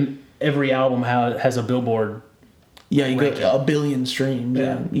 And every album has a Billboard. Yeah, you get 1 billion streams.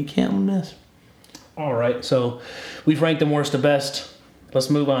 Yeah, you can't miss. All right, so we've ranked them worst to best. Let's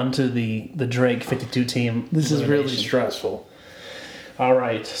move on to the Drake 52 team. This is really stressful. All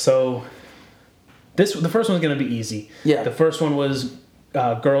right, so the first one's going to be easy. Yeah. The first one was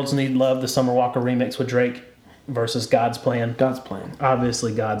Girls Need Love, the Summer Walker remix with Drake versus God's Plan. God's Plan.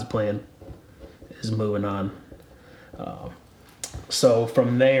 Obviously, God's Plan is moving on. So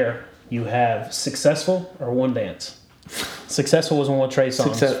from there, you have Successful or One Dance. Successful was one of Trey's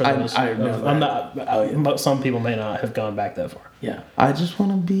songs. For those I know that. Some people may not have gone back that far. Yeah. I just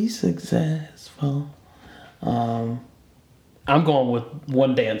want to be successful. I'm going with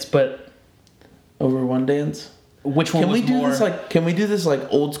One Dance, but over One Dance. Which one? Can we do this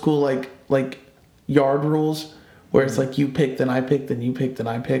like old school like yard rules where it's like you pick, then I pick, then you pick, then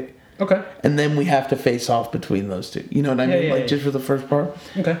I pick. Okay. And then we have to face off between those two. You know what I mean? Just for the first part.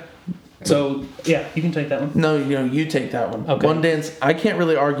 Okay. So you can take that one. No, you take that one. Okay. One Dance. I can't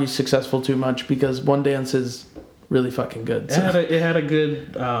really argue Successful too much because One Dance is really fucking good. It had a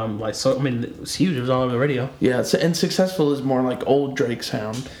good it was huge. It was all over the radio. Yeah, and Successful is more like old Drake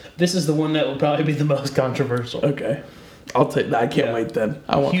sound. This is the one that will probably be the most controversial. Okay. I'll take that. I can't wait then.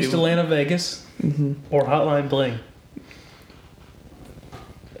 I want Houston, Atlanta, Vegas, or Hotline Bling.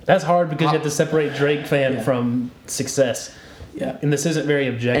 That's hard because you have to separate Drake fan from success. Yeah. And this isn't very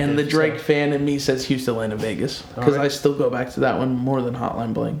objective. And the Drake fan in me says Houston, Atlanta, Vegas. Because I still go back to that one more than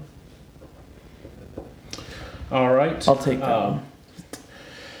Hotline Bling. All right. I'll take that one.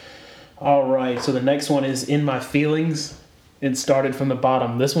 All right. So the next one is In My Feelings. It started from the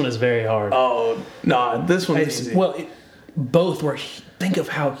bottom. This one is very hard. Oh, no. This one is easy. Well, both were... Think of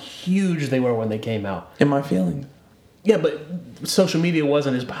how huge they were when they came out. In My Feelings. Yeah, but social media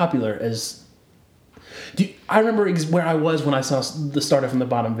wasn't as popular as... I remember where I was when I saw the Started from the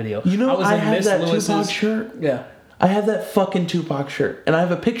Bottom video. You know, I was I in have Miss that Lewis's... Tupac shirt. Yeah. I have that fucking Tupac shirt. And I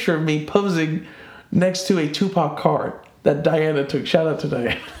have a picture of me posing next to a Tupac card that Diana took. Shout out to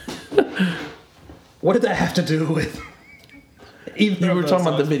Diana. What did that have to do with... You were talking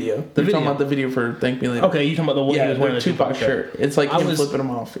about the video. You were talking about the video for Thank Me Later. Okay, you talking about the one he was wearing the Tupac shirt. It's like him flipping them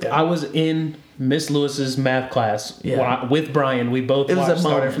off. Yeah. I was in Miss Lewis's math class with Brian. We both watched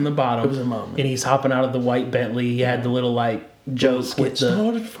Started from the Bottom. It was a moment. And he's hopping out of the white Bentley. He had the little joke with the...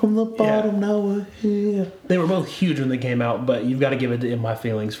 Started from the bottom, now we're here. They were both huge when they came out, but you've got to give it to In My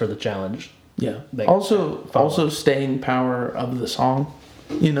Feelings for the challenge. Yeah. Also staying power of the song.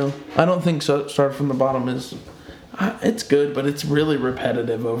 You know, I don't think Started from the Bottom is... It's good, but it's really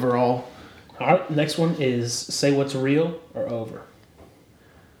repetitive overall. All right, next one is Say What's Real or Over.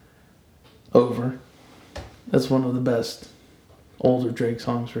 Over. That's one of the best older Drake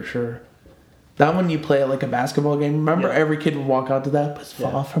songs for sure. That one you play at like a basketball game. Remember, every kid would walk out to that, but it's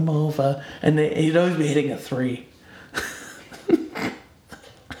far from over, and he'd always be hitting a 3.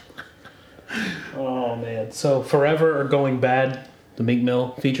 Oh man! So Forever or Going Bad, the Meek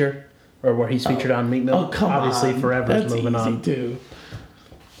Mill feature, or where he's featured on Meek Mill. Oh come Obviously, on. Forever That's is moving easy on. Too.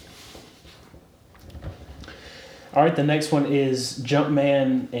 All right, the next one is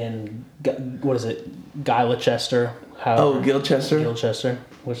Jumpman and what is it? Guy Leicester. Gilchester. Gilchester.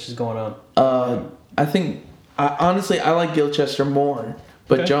 Which is going on? I think honestly I like Gilchester more,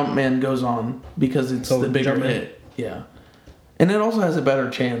 but Okay. Jumpman goes on because it's the bigger Jumpman. hit. Yeah, and it also has a better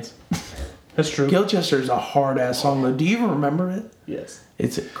chance. That's true. Gilchester's a hard ass song though. Do you even remember it? Yes.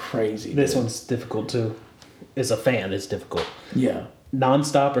 It's crazy. This dude. one's difficult too. As a fan, it's difficult. Yeah.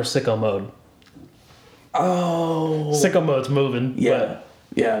 Nonstop or Sicko Mode? Oh. Sicko Mode's moving. Yeah.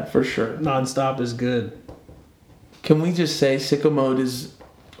 Yeah, for sure. But Nonstop is good. Can we just say Sicko Mode is?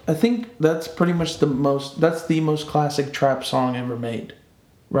 I think that's pretty much that's the most classic trap song ever made,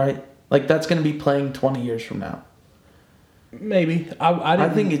 right? Like that's gonna be playing 20 years from now. Maybe. I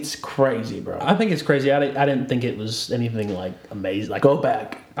think it's crazy, bro. I think it's crazy. I didn't think it was anything like amazing. Like Go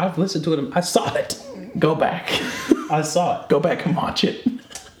back. I've listened to it. I saw it. Go back. I saw it. Go back and watch it.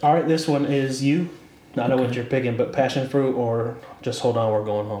 All right, this one is you. I know what you're picking, but Passion Fruit or Just Hold On, We're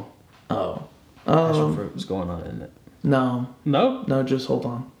Going Home. Oh. Passion Fruit is going on, isn't it? No. No? No, just hold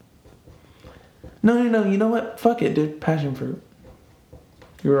on. No. You know what? Fuck it, dude. Passion Fruit.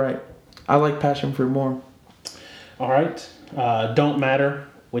 You're right. I like Passion Fruit more. All right. Don't Matter,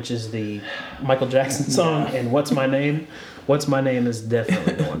 which is the Michael Jackson song, and What's My Name? What's My Name is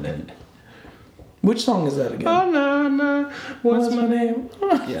definitely going in. Which song is that again? Oh, no. What's my name?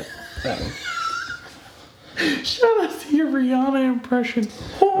 Yeah, that one. Shout out to your Rihanna impression.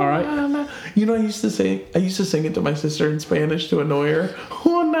 Oh, All right. na, na. You know, I used to sing it to my sister in Spanish to annoy her.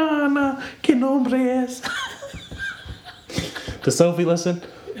 Oh, na, que nombre es? Does Sophie listen?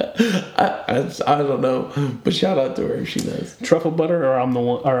 I don't know, but shout out to her if she does. Truffle Butter or I'm the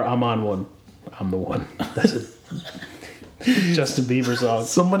one, or I'm on one. I'm the one. That's a Justin Bieber song.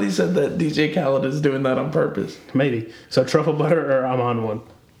 Somebody said that DJ Khaled is doing that on purpose. Maybe. So Truffle Butter or I'm on one.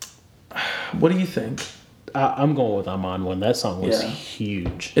 What do you think? I'm going with I'm on one. That song was Yeah.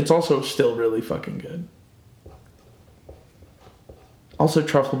 huge. It's also still really fucking good. Also,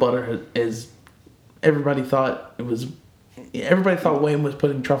 Truffle Butter is. Everybody thought Wayne was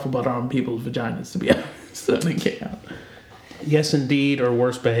putting truffle butter on people's vaginas, to be honest. So they came out. Yes, Indeed or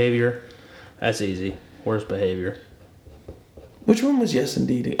Worst Behavior. That's easy. Worst Behavior. Which one was Yes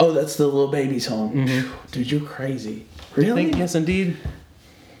Indeed? Oh, that's the Lil Baby song. Mm-hmm. Dude, you're crazy. I Really? think Yes, Indeed.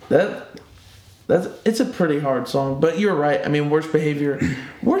 It's a pretty hard song, but you're right. I mean, Worst Behavior.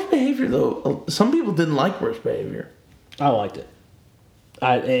 Worst Behavior, though, some people didn't like Worst Behavior. I liked it.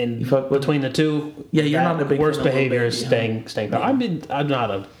 And fuck with between the two, Yeah, you're not a big Worst fan of Lil Behavior Baby, is huh? staying power. I'm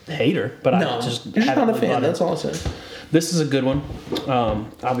not a hater, but No, I just you're just haven't not a fan. loved it. That's all I said. This is a good one.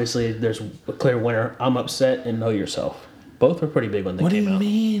 Obviously, there's a clear winner. I'm Upset and Know Yourself. Both were pretty big when they What do came you out.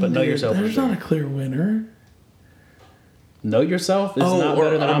 mean? But Know dude? Yourself. There's not a clear winner. Know Yourself is not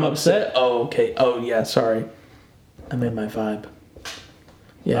better than I'm Upset. Oh, okay. Oh, yeah. Sorry, I made my vibe.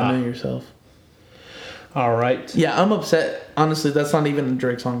 Yeah, Know Yourself. All right. Yeah, I'm upset. Honestly, that's not even a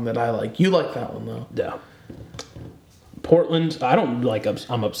Drake song that I like. You like that one though. Yeah. Portland. I don't like.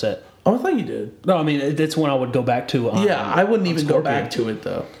 I'm Upset. Oh, I thought you did. No, I mean it's one I would go back to. Yeah, I wouldn't even go Scorpion. back to it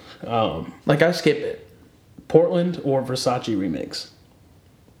though. Like I skip it. Portland or Versace remix.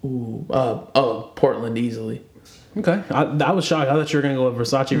 Ooh. Portland easily. Okay. I was shocked. I thought you were gonna go with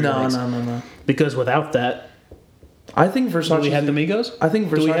Versace remix. No. Because without that, I think Versace. do we have the Migos? I think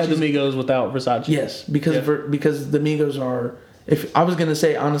Do we have the Versace's- Migos without Versace? Yes, because Yeah. because the Migos are. If I was gonna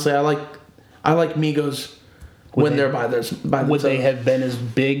say honestly, I like Migos when they're by themselves. Would they have been as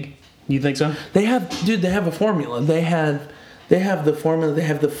big? You think so? They have a formula. They have the formula. They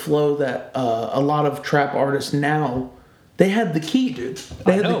have the flow that a lot of trap artists now. They had the key, dude.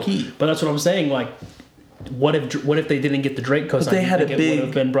 They had the key. But that's what I'm saying. Like, what if they didn't get the Drake cosign? They had You think a it would big-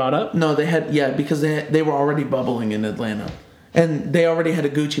 have been brought up. No, they had because they were already bubbling in Atlanta, and they already had a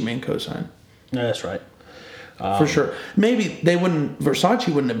Gucci Mane cosign No, that's right. for sure. Maybe Versace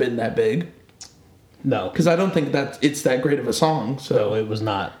wouldn't have been that big No, because I don't think that it's that great of a song. So no, it was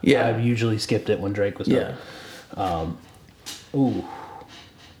not. Yeah. I've usually skipped it when Drake was yeah, done. Ooh,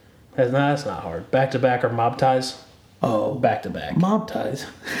 that's not hard. Back to back or Mob Ties? oh, Back to back. Mob Ties.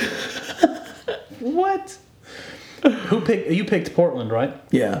 What? You picked Portland, right?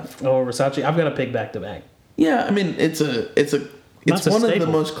 Yeah, Or Versace? I've got to pick back to back. yeah. I mean, it's That's a one of the staple.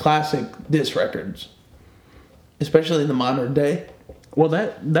 most classic diss records. especially in the modern day. Well,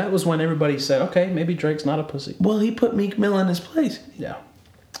 that was when everybody said, okay, maybe Drake's not a pussy. Well, he put Meek Mill in his place. Yeah.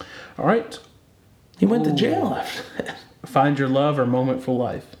 All right. He went to jail after that. Find Your Love or Moment for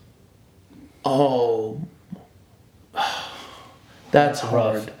Life. Oh, that's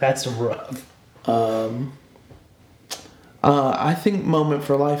hard. Rough. That's rough. I think Moment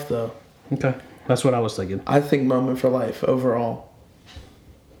for Life, though. Okay. That's what I was thinking. I think Moment for Life overall.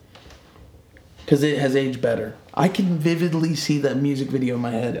 Because it has aged better. I can vividly see that music video in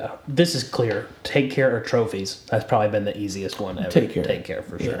my head. Yeah. This is clear. Take Care or Trophies. That's probably been the easiest one ever. Take Care. Take Care,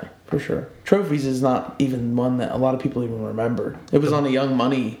 for sure. Yeah, for sure. Trophies is not even one that a lot of people even remember. It was on a Young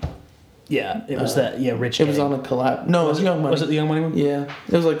Money. Yeah, it was Rich It Gang. was on a collab. No, it was Young Money. Was it the Young Money one? Yeah.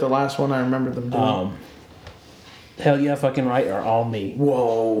 It was like the last one I remember them doing. Hell Yeah Fucking Right or All Me.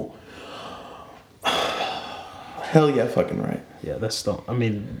 Whoa. Hell yeah, fucking right. Yeah, that's the... I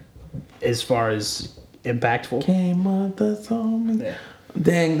mean, as far as impactful... Came up the song. Yeah.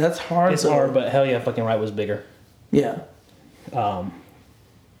 Dang, that's hard. It's though. hard, but Hell Yeah Fucking Right was bigger. Yeah.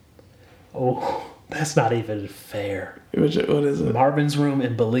 Oh, that's not even fair. What is it? Marvin's Room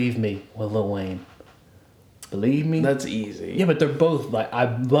and Believe Me with Lil Wayne. Believe Me? That's easy. Yeah, but they're both, like,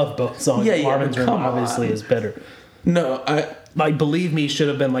 I love both songs. Yeah, Marvin's Room come obviously on. is better. No, Like, Believe Me should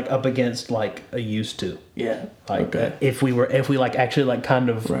have been, like, up against, like, a Used To. yeah. Like, Okay. if we like, actually, like, kind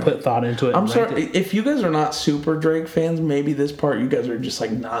of Right. put thought into it. I'm and ranked sorry it. if you guys are not super Drake fans. Maybe this part you guys are just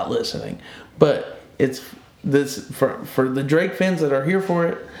like not listening. But it's this for the Drake fans that are here for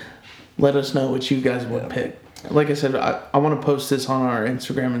it. Let us know what you guys would pick. Like I said, I want to post this on our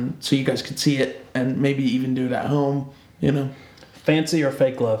Instagram and so you guys could see it and maybe even do it at home. You know, Fancy or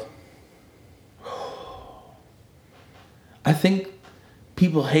Fake Love? I think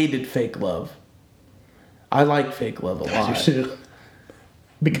people hated Fake Love. I like Fake Love a lot.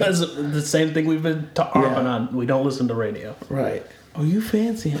 Because of the same thing we've been harping on. We don't listen to radio. Right. Oh, you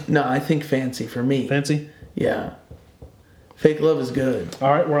fancy? No, I think Fancy for me. Fancy? Yeah. Fake Love is good.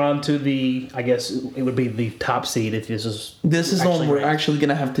 All right, we're on to I guess it would be the top seed if this is... This is the one actually we're ranked. actually going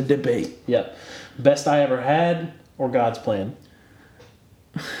to have to debate. Yep. Best I Ever Had or God's Plan?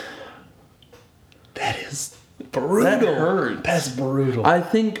 That is brutal. That hurts. That's brutal. I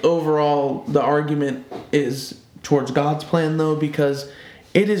think overall the argument is towards God's Plan though because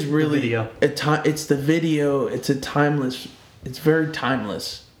it is really video. It's the video. It's it's very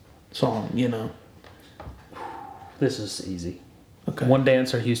timeless song. You know. This is easy. Okay. One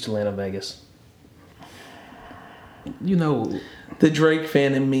Dance or Houston, Atlanta, Vegas? You know. The Drake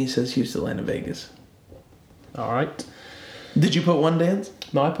fan in me says Houston, Atlanta, Vegas. All right. Did you put One Dance?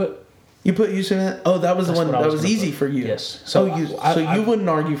 No, You put Houston. Oh, that was the one what I that was was gonna easy put. for you. Yes. So So you wouldn't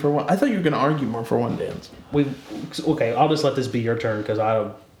argue for one. I thought you were going to argue more for One Dance. Okay, I'll just let this be your turn because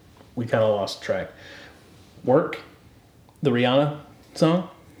we kind of lost track. Work, the Rihanna song,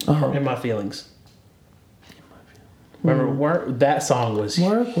 or In My Feelings. Remember, Work? That song was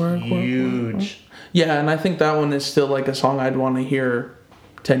huge. Yeah, and I think that one is still like a song I'd want to hear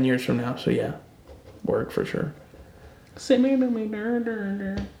 10 years from now. So yeah, Work for sure.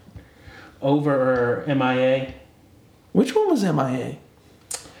 Over or MIA? Which one was MIA?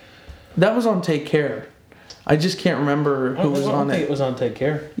 That was on Take Care. I just can't remember who was on It it. was on Take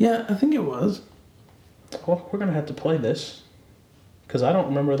Care. Yeah, I think it was. Well, we're gonna have to play this because I don't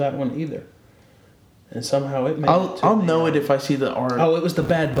remember that one either. And somehow it made. I'll know it if I see the art. Oh, it was the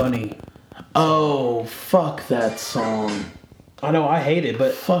Bad Bunny. Oh, fuck that song. I know I hate it,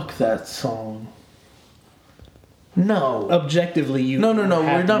 but Fuck that song. No. objectively, you. No, have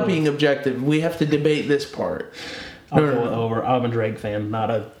we're to not go being with- objective. We have to debate this part. I'll No, go no, with no. over. I'm a Drake fan, not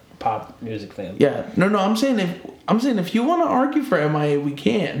a pop music fan. Yeah. No, I'm saying if you want to argue for MIA, we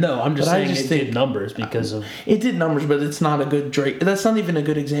can. No, I'm just But I saying just it think- did numbers because of. It did numbers, but it's not a good Drake. That's not even a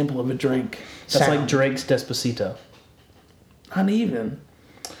good example of a Drake. That's sound. like Drake's Despacito. Not even.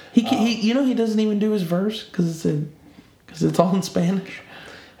 He he doesn't even do his verse because it's all in Spanish.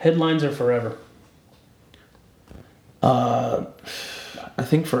 Headlines are forever. I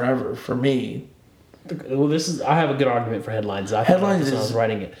think Forever for me Well, I have a good argument for headlines. I Headlines thought this when I was is-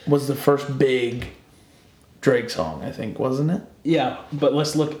 writing it. was the first big Drake song. I think wasn't it? Yeah, but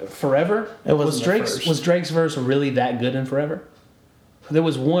let's look. Forever. It wasn't the first. Was Drake's verse really that good in Forever? There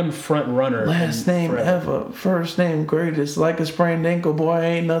was one front runner. Last in name Forever. ever, first name greatest. Like a sprained ankle, boy,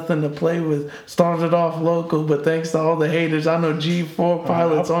 ain't nothing to play with. Started off local, but thanks to all the haters, I know G4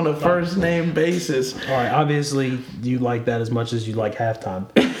 pilots on a first name basis. All right, obviously you like that as much as you like Halftime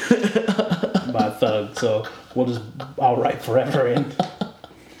by Thug. So I'll write Forever in.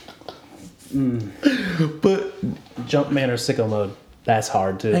 But Jumpman or Sicko Mode. That's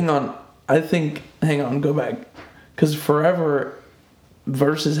hard too. hang on, go back. Because Forever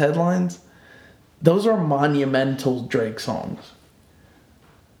versus Headlines, those are monumental Drake songs.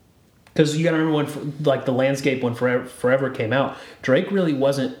 Because you got to remember when, like, the Landscape when Forever came out, Drake really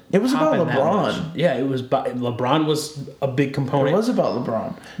wasn't. It was about popping that LeBron. much. Yeah, it was. LeBron was a big component. It was about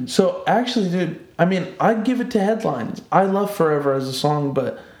LeBron. So actually, dude, I mean, I'd give it to Headlines. I love Forever as a song,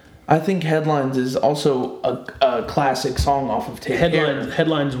 but I think Headlines is also a classic song off of Take Care.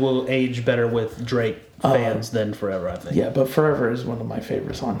 Headlines will age better with Drake fans than Forever, I think. Yeah, but Forever is one of my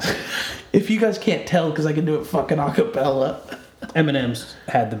favorite songs. If you guys can't tell, because I can do it fucking a cappella. Eminem's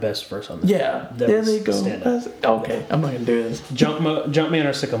had the best verse on this. Yeah, there they go. Okay, I'm not gonna do this. Jump Man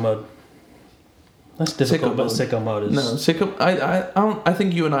or Sicko Mode? That's difficult, but Sicko Mode is... No, Sicko... I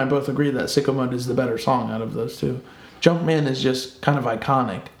think you and I both agree that Sicko Mode is the better song out of those two. Jumpman is just kind of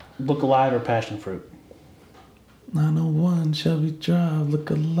iconic. Look Alive or Passion Fruit? 901 Shelby Drive, Look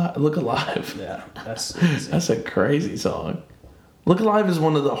Alive. Yeah, that's a crazy song. Look Alive is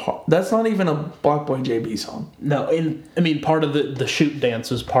one of the... That's not even a Block Boy JB song. No, part of the shoot dance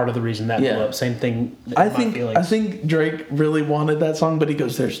was part of the reason that blew up. Same thing. I think Drake really wanted that song, but he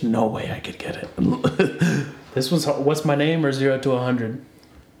goes, "There's no way I could get it." This was What's My Name or 0 to 100?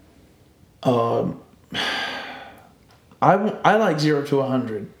 I like 0 to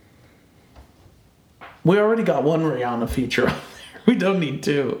 100. We already got one Rihanna feature on there. We don't need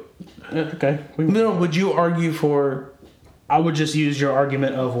two. Okay. No, would you argue for... I would just use your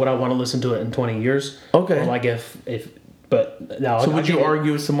argument of what I want to listen to it in 20 years. Okay. Or like but no. So would you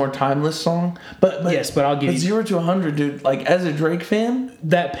argue it's a more timeless song? But yes, but I'll give you 0 to 100, dude. Like, as a Drake fan,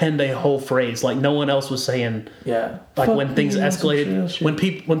 that penned a whole phrase. Like no one else was saying. Yeah. Like when things escalated,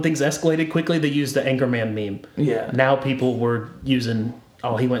 when things escalated quickly, they used the Anchorman meme. Yeah. Now people were using.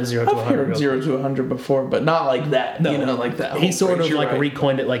 Oh, he went 0 to 100. I've heard 0 to 100 before, but not like that. No, you know, like that. He sort of like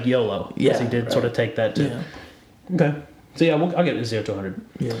recoined it like YOLO. Yeah, he did sort of take that too. Yeah. Okay. So yeah, I'll get it 0 to 100.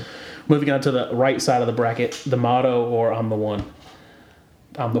 Yeah. Moving on to the right side of the bracket, the motto or I'm the one.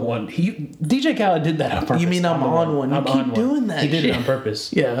 I'm the one. DJ Khaled did that on purpose. You mean I'm on one? You keep doing that. He did it on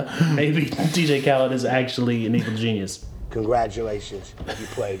purpose. Yeah. Maybe DJ Khaled is actually an evil genius. Congratulations, you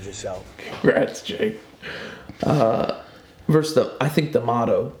played yourself. Congrats, Jake. Versus I think the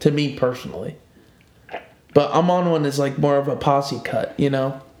motto, to me personally. But I'm on one is like more of a posse cut, you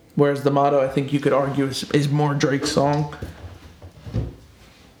know? Whereas the motto, I think you could argue, is more Drake's song.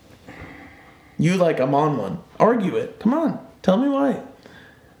 You like I'm on one. Argue it. Come on. Tell me why.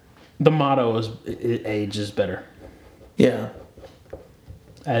 The motto is it ages better. Yeah.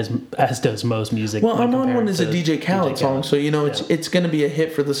 As does most music. Well, I'm on one is a DJ Khaled song, so you know it's going to be a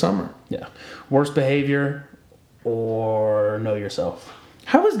hit for the summer. Yeah. Worst Behavior or Know Yourself.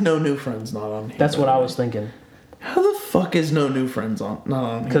 How is No New Friends not on here? That's what I was thinking. How the fuck is No New Friends not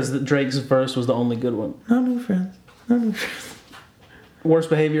on here? Because Drake's verse was the only good one. No New Friends. No New Friends. Worst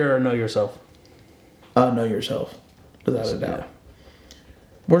Behavior or Know Yourself? Know Yourself. Without a doubt. Yeah.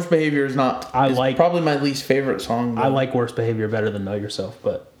 Worst Behavior is probably my least favorite song. I like Worst Behavior better than Know Yourself,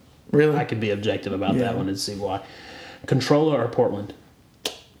 but really I could be objective about that one and see why. Controller or Portland?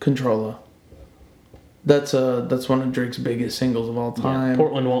 Controller. That's one of Drake's biggest singles of all time. Yeah,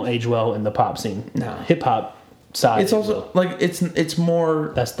 Portland won't age well in the pop scene. No. Hip hop side. It's also like it's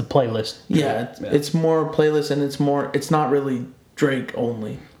more. That's the playlist. Yeah, it's more playlist and it's not really Drake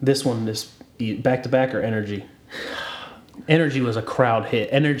only. This one is back to back or Energy. Energy was a crowd hit.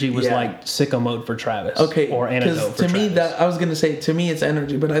 Energy was like Sicko Mode for Travis. Okay, or Antidote for to me Travis. I was gonna say to me it's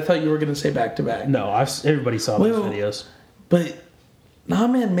Energy, but I thought you were gonna say back to back. No, everybody saw those videos. But nah,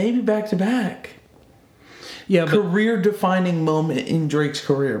 man, maybe back to back. Yeah, career defining moment in Drake's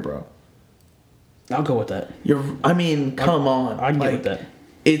career, bro. I'll go with that. Come on. I can get with that.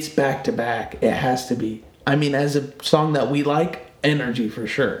 It's back to back. It has to be. I mean, as a song that we like, Energy for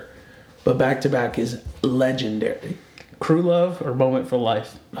sure. But back to back is legendary. Crew Love or Moment for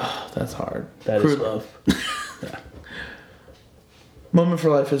Life? Oh, that's hard. Crew Love. Yeah. Moment for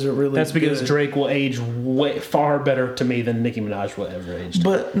Life is a really That's because Drake will age far better to me than Nicki Minaj will ever age.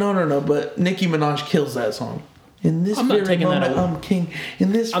 But no. But Nicki Minaj kills that song. In this very moment, I'm king.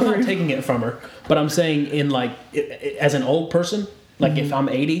 I'm not taking it from her, but I'm saying as an old person, like if I'm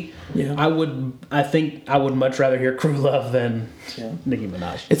 80, I think I would much rather hear Crew Love than Nicki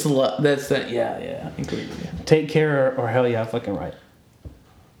Minaj. It's a lot. That's that. Yeah. I agree with you. Take Care or Hell Yeah, Fucking Right.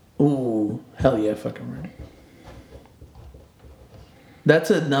 Ooh, Hell Yeah, Fucking Right.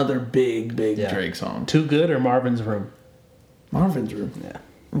 That's another big Drake song. Too Good or Marvin's Room? Marvin's Room. Yeah.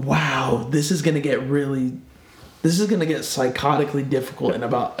 Wow, this is gonna get psychotically difficult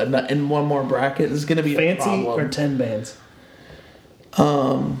in one more bracket. This is gonna be Fancy a problem. or 10 bands?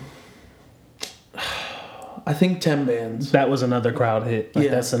 I I think 10 Bands. That was another crowd hit. Like,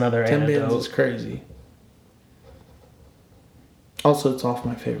 that's another 10 anecdote. Bands is crazy. Also, it's off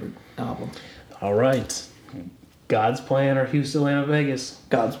my favorite album. All right. God's Plan or Houston, Atlanta, Vegas?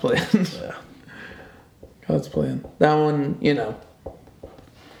 God's Plan. Yeah. God's Plan. That one, you know.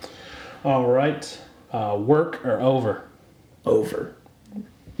 All right. Work or Over? Over.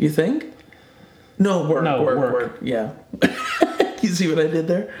 You think? No, work. No, work. Work. Yeah. You see what I did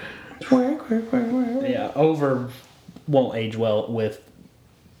there? Work. Yeah, Over won't age well with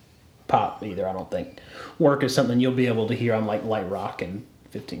pop either, I don't think. Work is something you'll be able to hear on like light rock in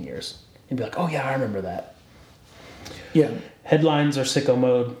 15 years. And be like, oh yeah, I remember that. Yeah. Headlines or Sicko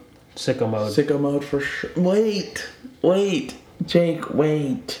Mode? Sicko Mode. Sicko Mode for sure. Wait. Jake,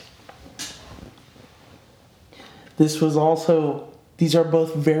 wait. This was also... These are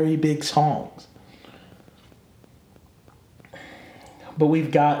both very big songs. But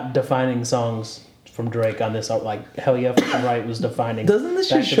we've got defining songs from Drake on this. Like, Hell Yeah, Fucking Right was defining. Doesn't this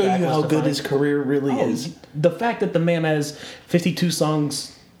just show Back-to-Back you was how good defining. his career really is? The fact that the man has 52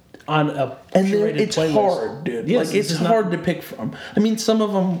 songs on a And curated it's playlist. hard, dude. Yes, like, it's just not- hard to pick from. I mean, some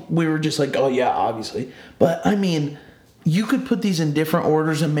of them we were just like, oh yeah, obviously. But, I mean, you could put these in different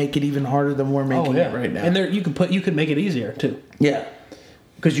orders and make it even harder than we're making it right now. And there you could make it easier too. Yeah.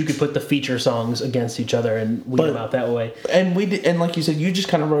 Because you could put the feature songs against each other and weed them out that way. And we did, and like you said, you just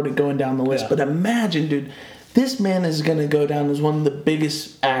kind of wrote it going down the list. Yeah. But imagine, dude, this man is going to go down as one of the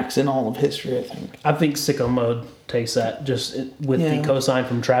biggest acts in all of history, I think. I think Sicko Mode takes that just with Yeah. the cosign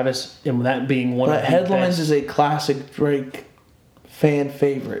from Travis and that being one But of the Headlines best. is a classic Drake fan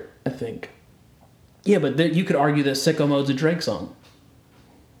favorite, I think. Yeah, but you could argue that Sicko Mode's a Drake song.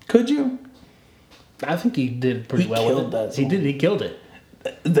 Could you? I think he did pretty He well with killed it. that He song. did. He killed it.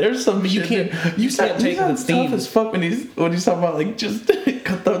 There's some you shit can't- that- you can't take the sounds theme. tough as fuck when he's talking about like just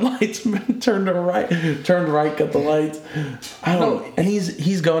cut the lights, turn to right, cut the lights. I don't. And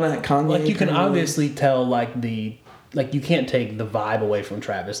he's going at Kanye. Like you can apparently. obviously tell you can't take the vibe away from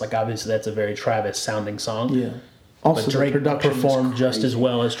Travis. Like obviously that's a very Travis sounding song. Yeah. Also, But Drake the production performed is just as crazy.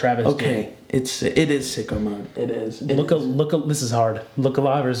 well as Travis Okay, it is Sicko Mode. It is. did. Look. This is hard. Look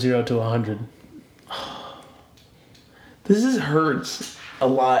Alive or 0 to 100. This hurts a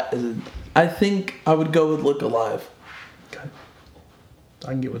lot. I think I would go with Look Alive. Okay. I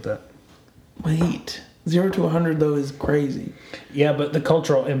can get with that. Wait, 0 to 100 though is crazy. Yeah, but the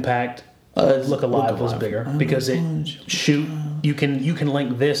cultural impact of Look Alive was bigger because you can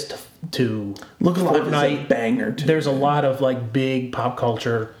link this to Look Alive is a Fortnite. banger too. There's a lot of like big pop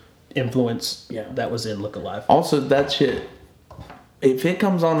culture influence Yeah. that was in Look Alive. Also, that shit. If it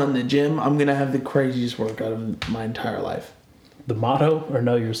comes on in the gym, I'm gonna have the craziest workout of my entire life. The motto or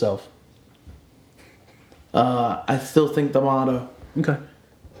Know Yourself? I still think the motto. Okay.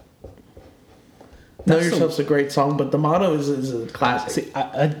 Know That's Yourself's a great song, but the motto is a classic. See,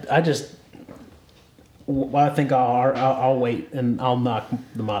 I think I'll wait and I'll knock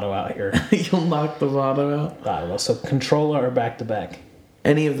the motto out here. You'll knock the motto out. I don't know. So Controller or Back to Back?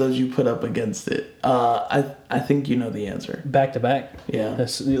 Any of those you put up against it, I think you know the answer. Back to Back. Yeah.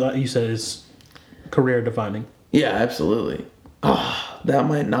 That's, like you said, is career defining. Yeah, absolutely. That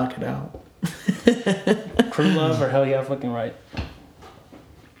might knock it out. Crew Love or Hell Yeah Fucking Right?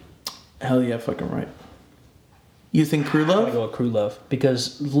 Hell yeah, fucking right. You think Crew I'm gonna Love? go with Crew Love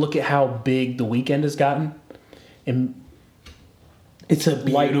because look at how big The Weeknd has gotten. And It's a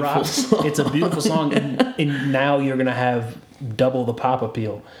light beautiful rock. song. It's a beautiful song, and now you're gonna have double the pop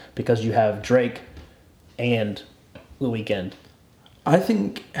appeal because you have Drake and The Weeknd. I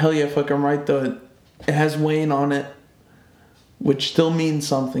think Hell yeah, fucking right though. It has Wayne on it, which still means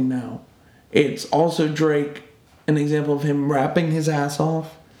something now. It's also Drake, an example of him rapping his ass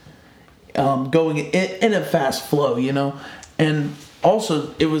off, going in a fast flow, you know, and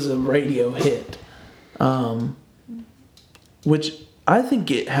also it was a radio hit, which I think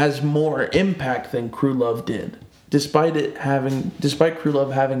it has more impact than Crew Love did, despite Crew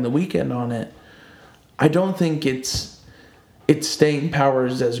Love having The Weeknd on it. I don't think its staying power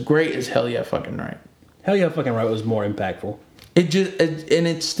is as great as Hell Yeah Fucking Right. Hell Yeah Fucking Right was more impactful. And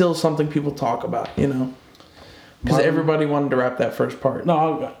it's still something people talk about, you know, because everybody wanted to rap that first part.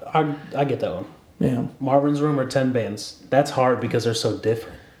 No, I get that one. Yeah, Marvin's Room or 10 Bands. That's hard because they're so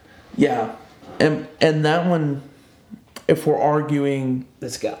different. yeah, and that one, if we're arguing,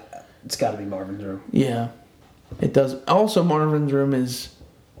 It's got to be Marvin's Room. yeah, it does. Also, Marvin's Room is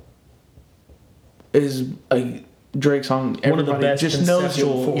a Drake song. One of the Everybody best just knows it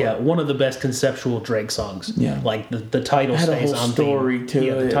conceptual, for. one of the best conceptual Drake songs. Yeah. Like the title Had a stays whole on story theme. to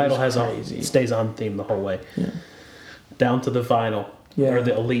Yeah, it. the title It was has crazy. stays on theme the whole way. Yeah. Down to the final. Yeah. Or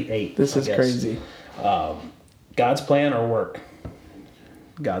the Elite Eight. This I is guess. crazy. God's Plan or Work?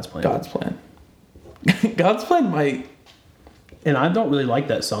 God's Plan. God's Plan. God's Plan might. And I don't really like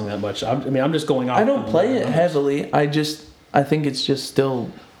that song that much. I'm just going off. I don't play it heavily. I think it's just still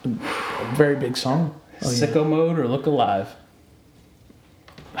a very big song. Sicko Mode or Look Alive?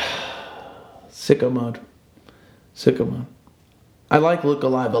 Sicko Mode. Sicko Mode. I like Look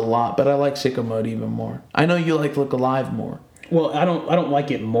Alive a lot, but I like Sicko Mode even more. I know you like Look Alive more. Well, I don't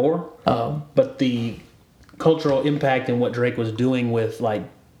like it more. But the cultural impact and what Drake was doing with like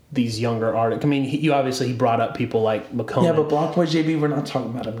these younger artists. I mean, he brought up people like McCone. Yeah, but Block Boy JB, we're not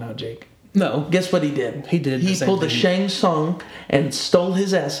talking about him now, Jake. No. Guess what he did? He did. He pulled a Shang song and stole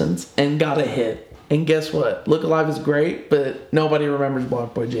his essence and got a hit. And guess what? Look Alive is great, but nobody remembers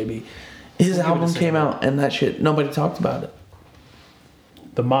Block Boy JB. His album came out and that shit, nobody talked about it.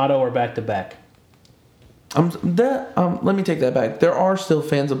 The Motto or Back to Back? Let me take that back. There are still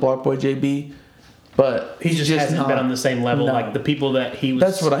fans of Block Boy JB, but he just hasn't been on the same level. No. Like the people that he was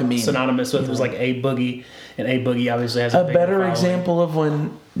That's what I mean. synonymous with was like A Boogie, and A Boogie obviously has a bigger better following. example of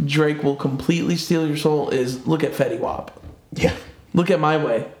when Drake will completely steal your soul is look at Fetty Wap. Yeah. Look at My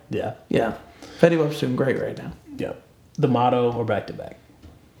Way. Yeah. Yeah. Fetty Wap's doing great right now. Yeah. The Motto or Back to Back?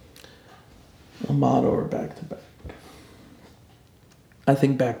 The Motto or Back to Back? I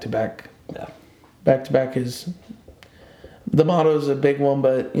think Back to Back. Yeah. Back to Back is... The Motto is a big one,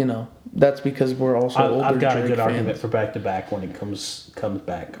 but, that's because we're also older I've got Drake a good fans. argument for Back to Back when it comes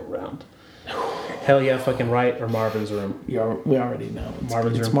back around. Hell Yeah, Fucking Right or Marvin's Room? We already know.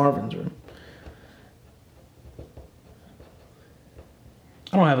 Marvin's Room. Marvin's Room.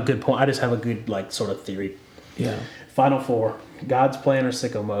 I don't have a good point. I just have a good sort of theory. Yeah. Final four: God's Plan or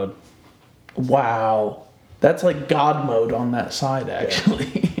Sicko Mode? Wow. That's like God mode on that side, actually.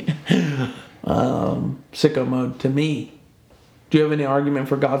 Sicko Mode to me. Do you have any argument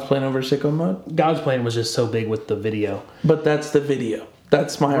for God's Plan over Sicko Mode? God's Plan was just so big with the video. But that's the video.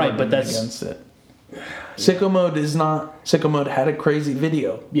 That's my argument against it. Sicko Mode is not... Sicko Mode had a crazy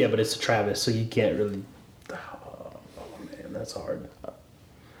video. Yeah, but it's a Travis, so you can't really... Oh, man, that's hard.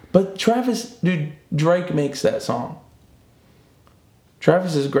 But Travis... Dude, Drake makes that song.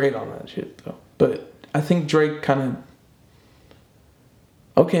 Travis is great on that shit, though. But I think Drake kind of...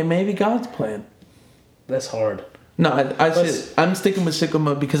 Okay, maybe God's Plan. That's hard. No, I'm sticking with Sicko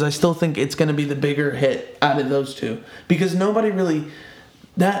Mode because I still think it's going to be the bigger hit out of those two. Because nobody really...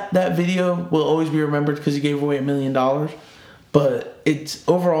 That video will always be remembered because he gave away $1 million. But it's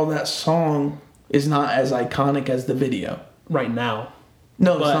overall that song is not as iconic as the video. Right now.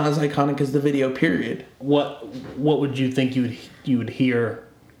 No, it's not as iconic as the video, period. What would you think you would hear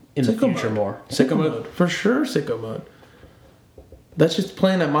in the future more? Sicko Mode. For sure, Sicko Mode. That's just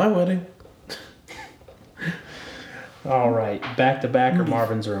playing at my wedding. All right. Back to Back or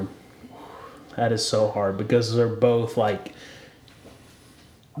Marvin's Room? That is so hard because they're both like...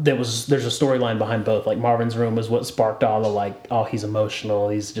 There's a storyline behind both. Like Marvin's Room is what sparked all the he's emotional.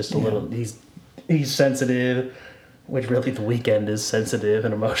 He's just a little... He's sensitive. Which really the Weeknd is sensitive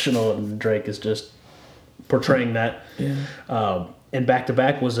and emotional, and Drake is just portraying that. Yeah. And Back to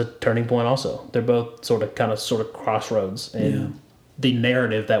Back was a turning point also. They're both sort of crossroads in the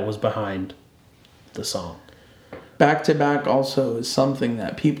narrative that was behind the song. Back to Back also is something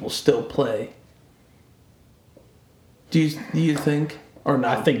that people still play. Do you think or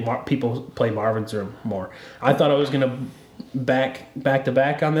not? I think people play Marvin's Room more. I thought I was gonna back to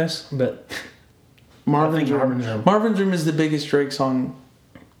back on this, but. Marvin's Room is the biggest Drake song.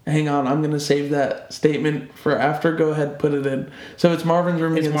 Hang on, I'm going to save that statement for after. Go ahead, put it in. So it's Marvin's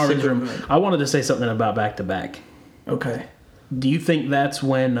Room. It's Marvin's Room. I wanted to say something about Back to Back. Okay. Do you think that's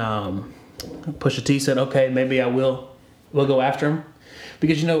when Pusha T said, "Okay, maybe we'll go after him"?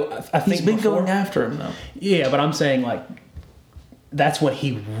 Because I think he's been going after him though. Yeah, but I'm saying that's when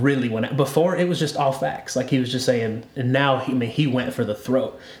he really went. Before it was just all facts. He was just saying, and now he went for the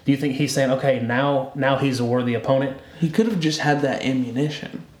throat. Do you think he's saying, okay, now he's a worthy opponent? He could have just had that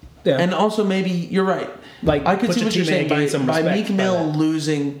ammunition. Yeah. And also maybe you're right. I could see what you're saying by Meek Mill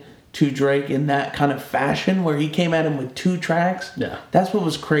losing to Drake in that kind of fashion where he came at him with 2 tracks. Yeah. That's what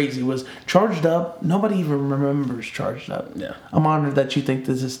was crazy was Charged Up. Nobody even remembers Charged Up. Yeah. I'm honored that you think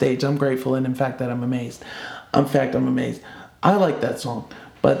this is a stage. I'm grateful and in fact that I'm amazed. I'm amazed. I like that song,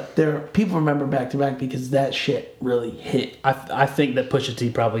 but people remember Back to Back because that shit really hit. I think that Pusha T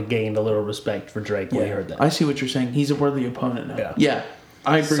probably gained a little respect for Drake when he heard that. I see what you're saying. He's a worthy opponent now. Yeah.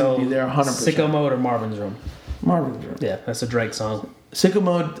 I agree with you there 100%. Sicko Mode or Marvin's Room? Marvin's Room. Yeah, that's a Drake song. Sicko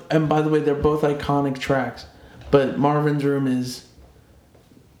Mode, and by the way, they're both iconic tracks, but Marvin's Room is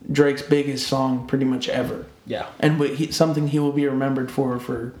Drake's biggest song pretty much ever. Yeah. And something he will be remembered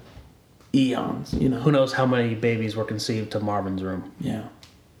for eons, you know. Who knows how many babies were conceived to Marvin's Room? Yeah.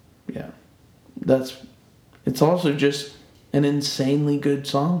 Yeah. It's also just an insanely good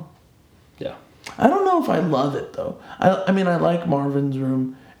song. Yeah. I don't know if I love it though. I mean, I like Marvin's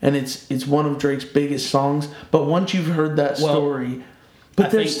Room, and it's one of Drake's biggest songs. But once you've heard that story,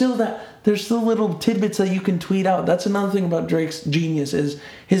 but there's still little tidbits that you can tweet out. That's another thing about Drake's genius is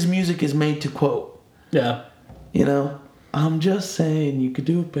his music is made to quote. Yeah. You know, I'm just saying you could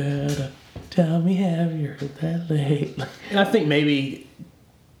do better. Tell me, have you heard that late? And I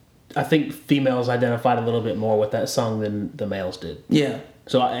think females identified a little bit more with that song than the males did. Yeah.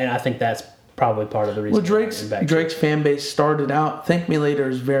 So, and I think that's probably part of the reason. Well, Drake's fan base started out. Thank Me Later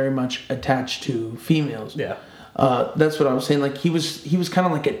is very much attached to females. Yeah. That's what I was saying. Like he was kind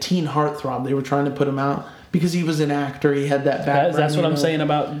of like a teen heartthrob. They were trying to put him out because he was an actor. He had that background. That's what I'm saying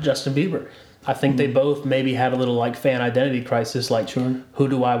about Justin Bieber. I think they both maybe had a little like fan identity crisis. Like, who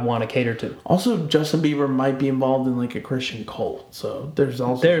do I want to cater to? Also, Justin Bieber might be involved in like a Christian cult. So there's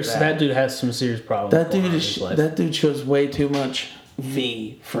that dude has some serious problems. That dude shows way too much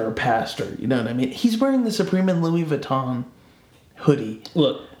V for a pastor. You know what I mean? He's wearing the Supreme and Louis Vuitton hoodie.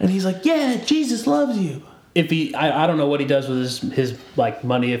 Look, and he's like, "Yeah, Jesus loves you." If I don't know what he does with his like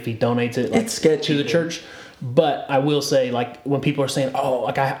money if he donates it. Like, it's sketchy to the church. But I will say, like, when people are saying, "Oh,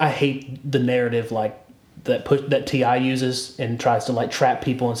 like I hate the narrative like that T.I. uses and tries to like trap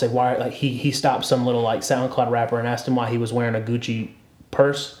people and say why," like he stopped some little like SoundCloud rapper and asked him why he was wearing a Gucci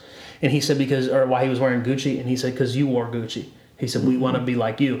purse, and he said why he was wearing Gucci, and he said because you wore Gucci. He said we want to be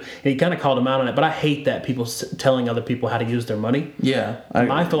like you, and he kind of called him out on it. But I hate that people telling other people how to use their money. Yeah,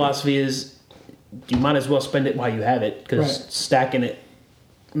 my philosophy is you might as well spend it while you have it because stacking it.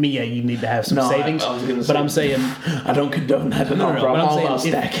 Yeah, you need to have some savings. I'm saying I don't condone that at all. Bro. I'm all about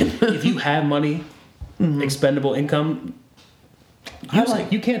stacking. If you have money, expendable income,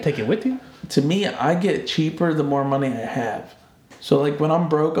 you can't take it with you. To me, I get cheaper the more money I have. So like when I'm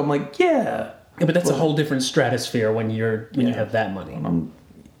broke, I'm like, yeah. But that's a whole different stratosphere when you have that money.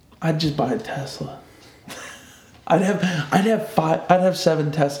 I'd just buy a Tesla. I'd have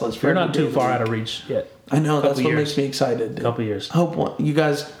 7 Teslas. You're not too far out of reach yet. I know, that's what makes me excited. Couple years. Hope you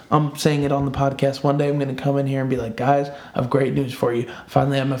guys, I'm saying it on the podcast, one day I'm going to come in here and be like, guys, I have great news for you.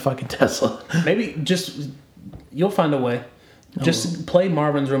 Finally, I have my fucking Tesla. Maybe you'll find a way. Just play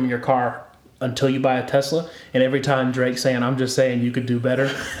Marvin's Room in your car until you buy a Tesla. And every time Drake's saying, "I'm just saying you could do better,"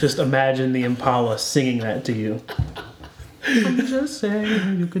 just imagine the Impala singing that to you. I'm just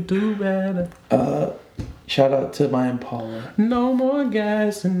saying you could do better. Shout out to my Impala. No more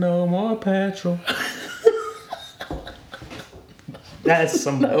gas and no more petrol. That's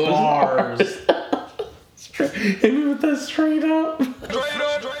some bars. Hit me with that straight up.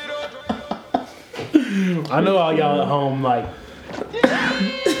 I know all y'all at home like.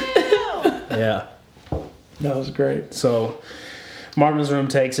 Yeah. That was great. So, Marvin's Room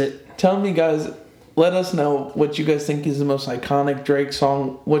takes it. Tell me, guys, let us know what you guys think is the most iconic Drake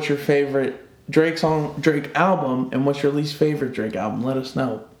song. What's your favorite Drake song, Drake album, and what's your least favorite Drake album? Let us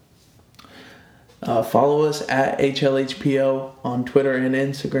know. Follow us at HLHPO on Twitter and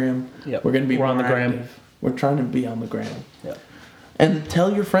Instagram. Yep. We're going to be on the gram. Active. We're trying to be on the gram. Yep. And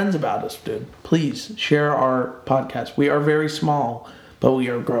tell your friends about us, dude. Please share our podcast. We are very small, but we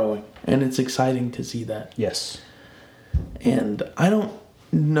are growing, and it's exciting to see that. Yes. And I don't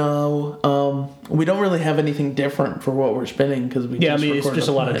know. We don't really have anything different for what we're spinning because we it's just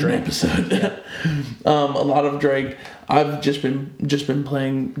a lot of Drake episode. Yeah. A lot of Drake. I've just been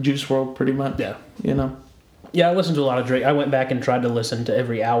playing Juice WRLD pretty much. Yeah. You know. Yeah, I listened to a lot of Drake. I went back and tried to listen to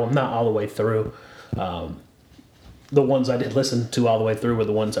every album, not all the way through. The ones I did listen to all the way through were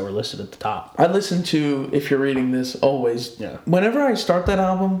the ones that were listed at the top. I listen to If You're Reading This always. Yeah. Whenever I start that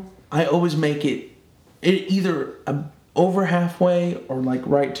album, I always make it either over halfway or like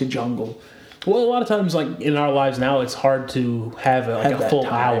right to Jungle. Well, a lot of times, like in our lives now, it's hard to have a full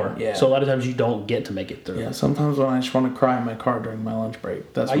hour. Yeah. So a lot of times you don't get to make it through. Yeah. Sometimes when I just want to cry in my car during my lunch break,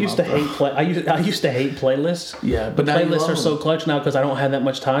 I used to hate playlists. Yeah, but playlists are so clutch now because I don't have that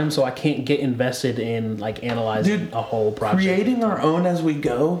much time, so I can't get invested in like analyzing a whole project. Creating our own as we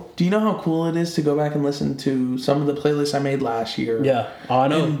go. Do you know how cool it is to go back and listen to some of the playlists I made last year? Yeah, I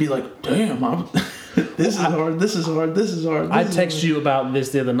know. And be like, damn, this is hard. This is hard. This is hard. I texted you about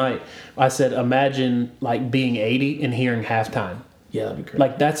this the other night. I said, imagine like being 80 and hearing Halftime. Yeah, that'd be great.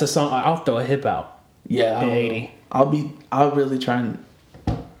 Like that's a song. I'll throw a hip out. Yeah, at 80. I'll really try and.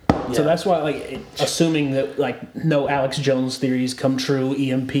 Yeah. So that's why, like, assuming that like no Alex Jones theories come true,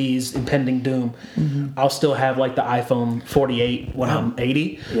 EMPs, impending doom, I'll still have like the iPhone 48 when I'm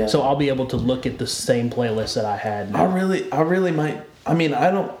 80. Yeah. So I'll be able to look at the same playlist that I had. I really might. I mean, I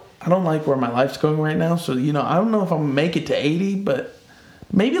don't. I don't like where my life's going right now. So, I don't know if I'm going to make it to 80, but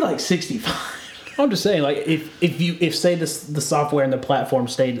maybe like 65. I'm just saying, like, if say the software and the platform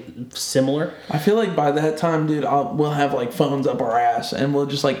stayed similar, I feel like by that time, dude, we'll have like phones up our ass and we'll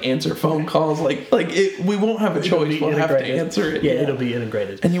just like answer phone calls. We won't have a choice. We'll have to answer it. Yeah, it'll be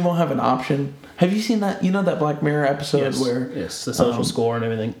integrated. And you won't have an option. Have you seen that? that Black Mirror episode where the social score and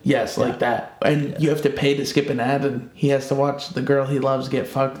everything. Yes, like that. And you have to pay to skip an ad, and he has to watch the girl he loves get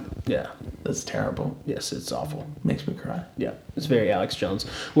fucked. Yeah. That's terrible. Yes, it's awful. Makes me cry. Yeah, it's very Alex Jones.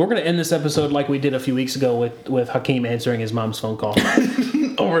 We're going to end this episode like we did a few weeks ago with Hakeem answering his mom's phone call.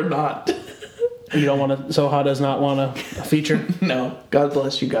 Or not. You don't want to... Soha does not want a feature? No. God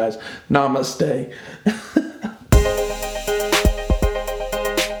bless you guys. Namaste.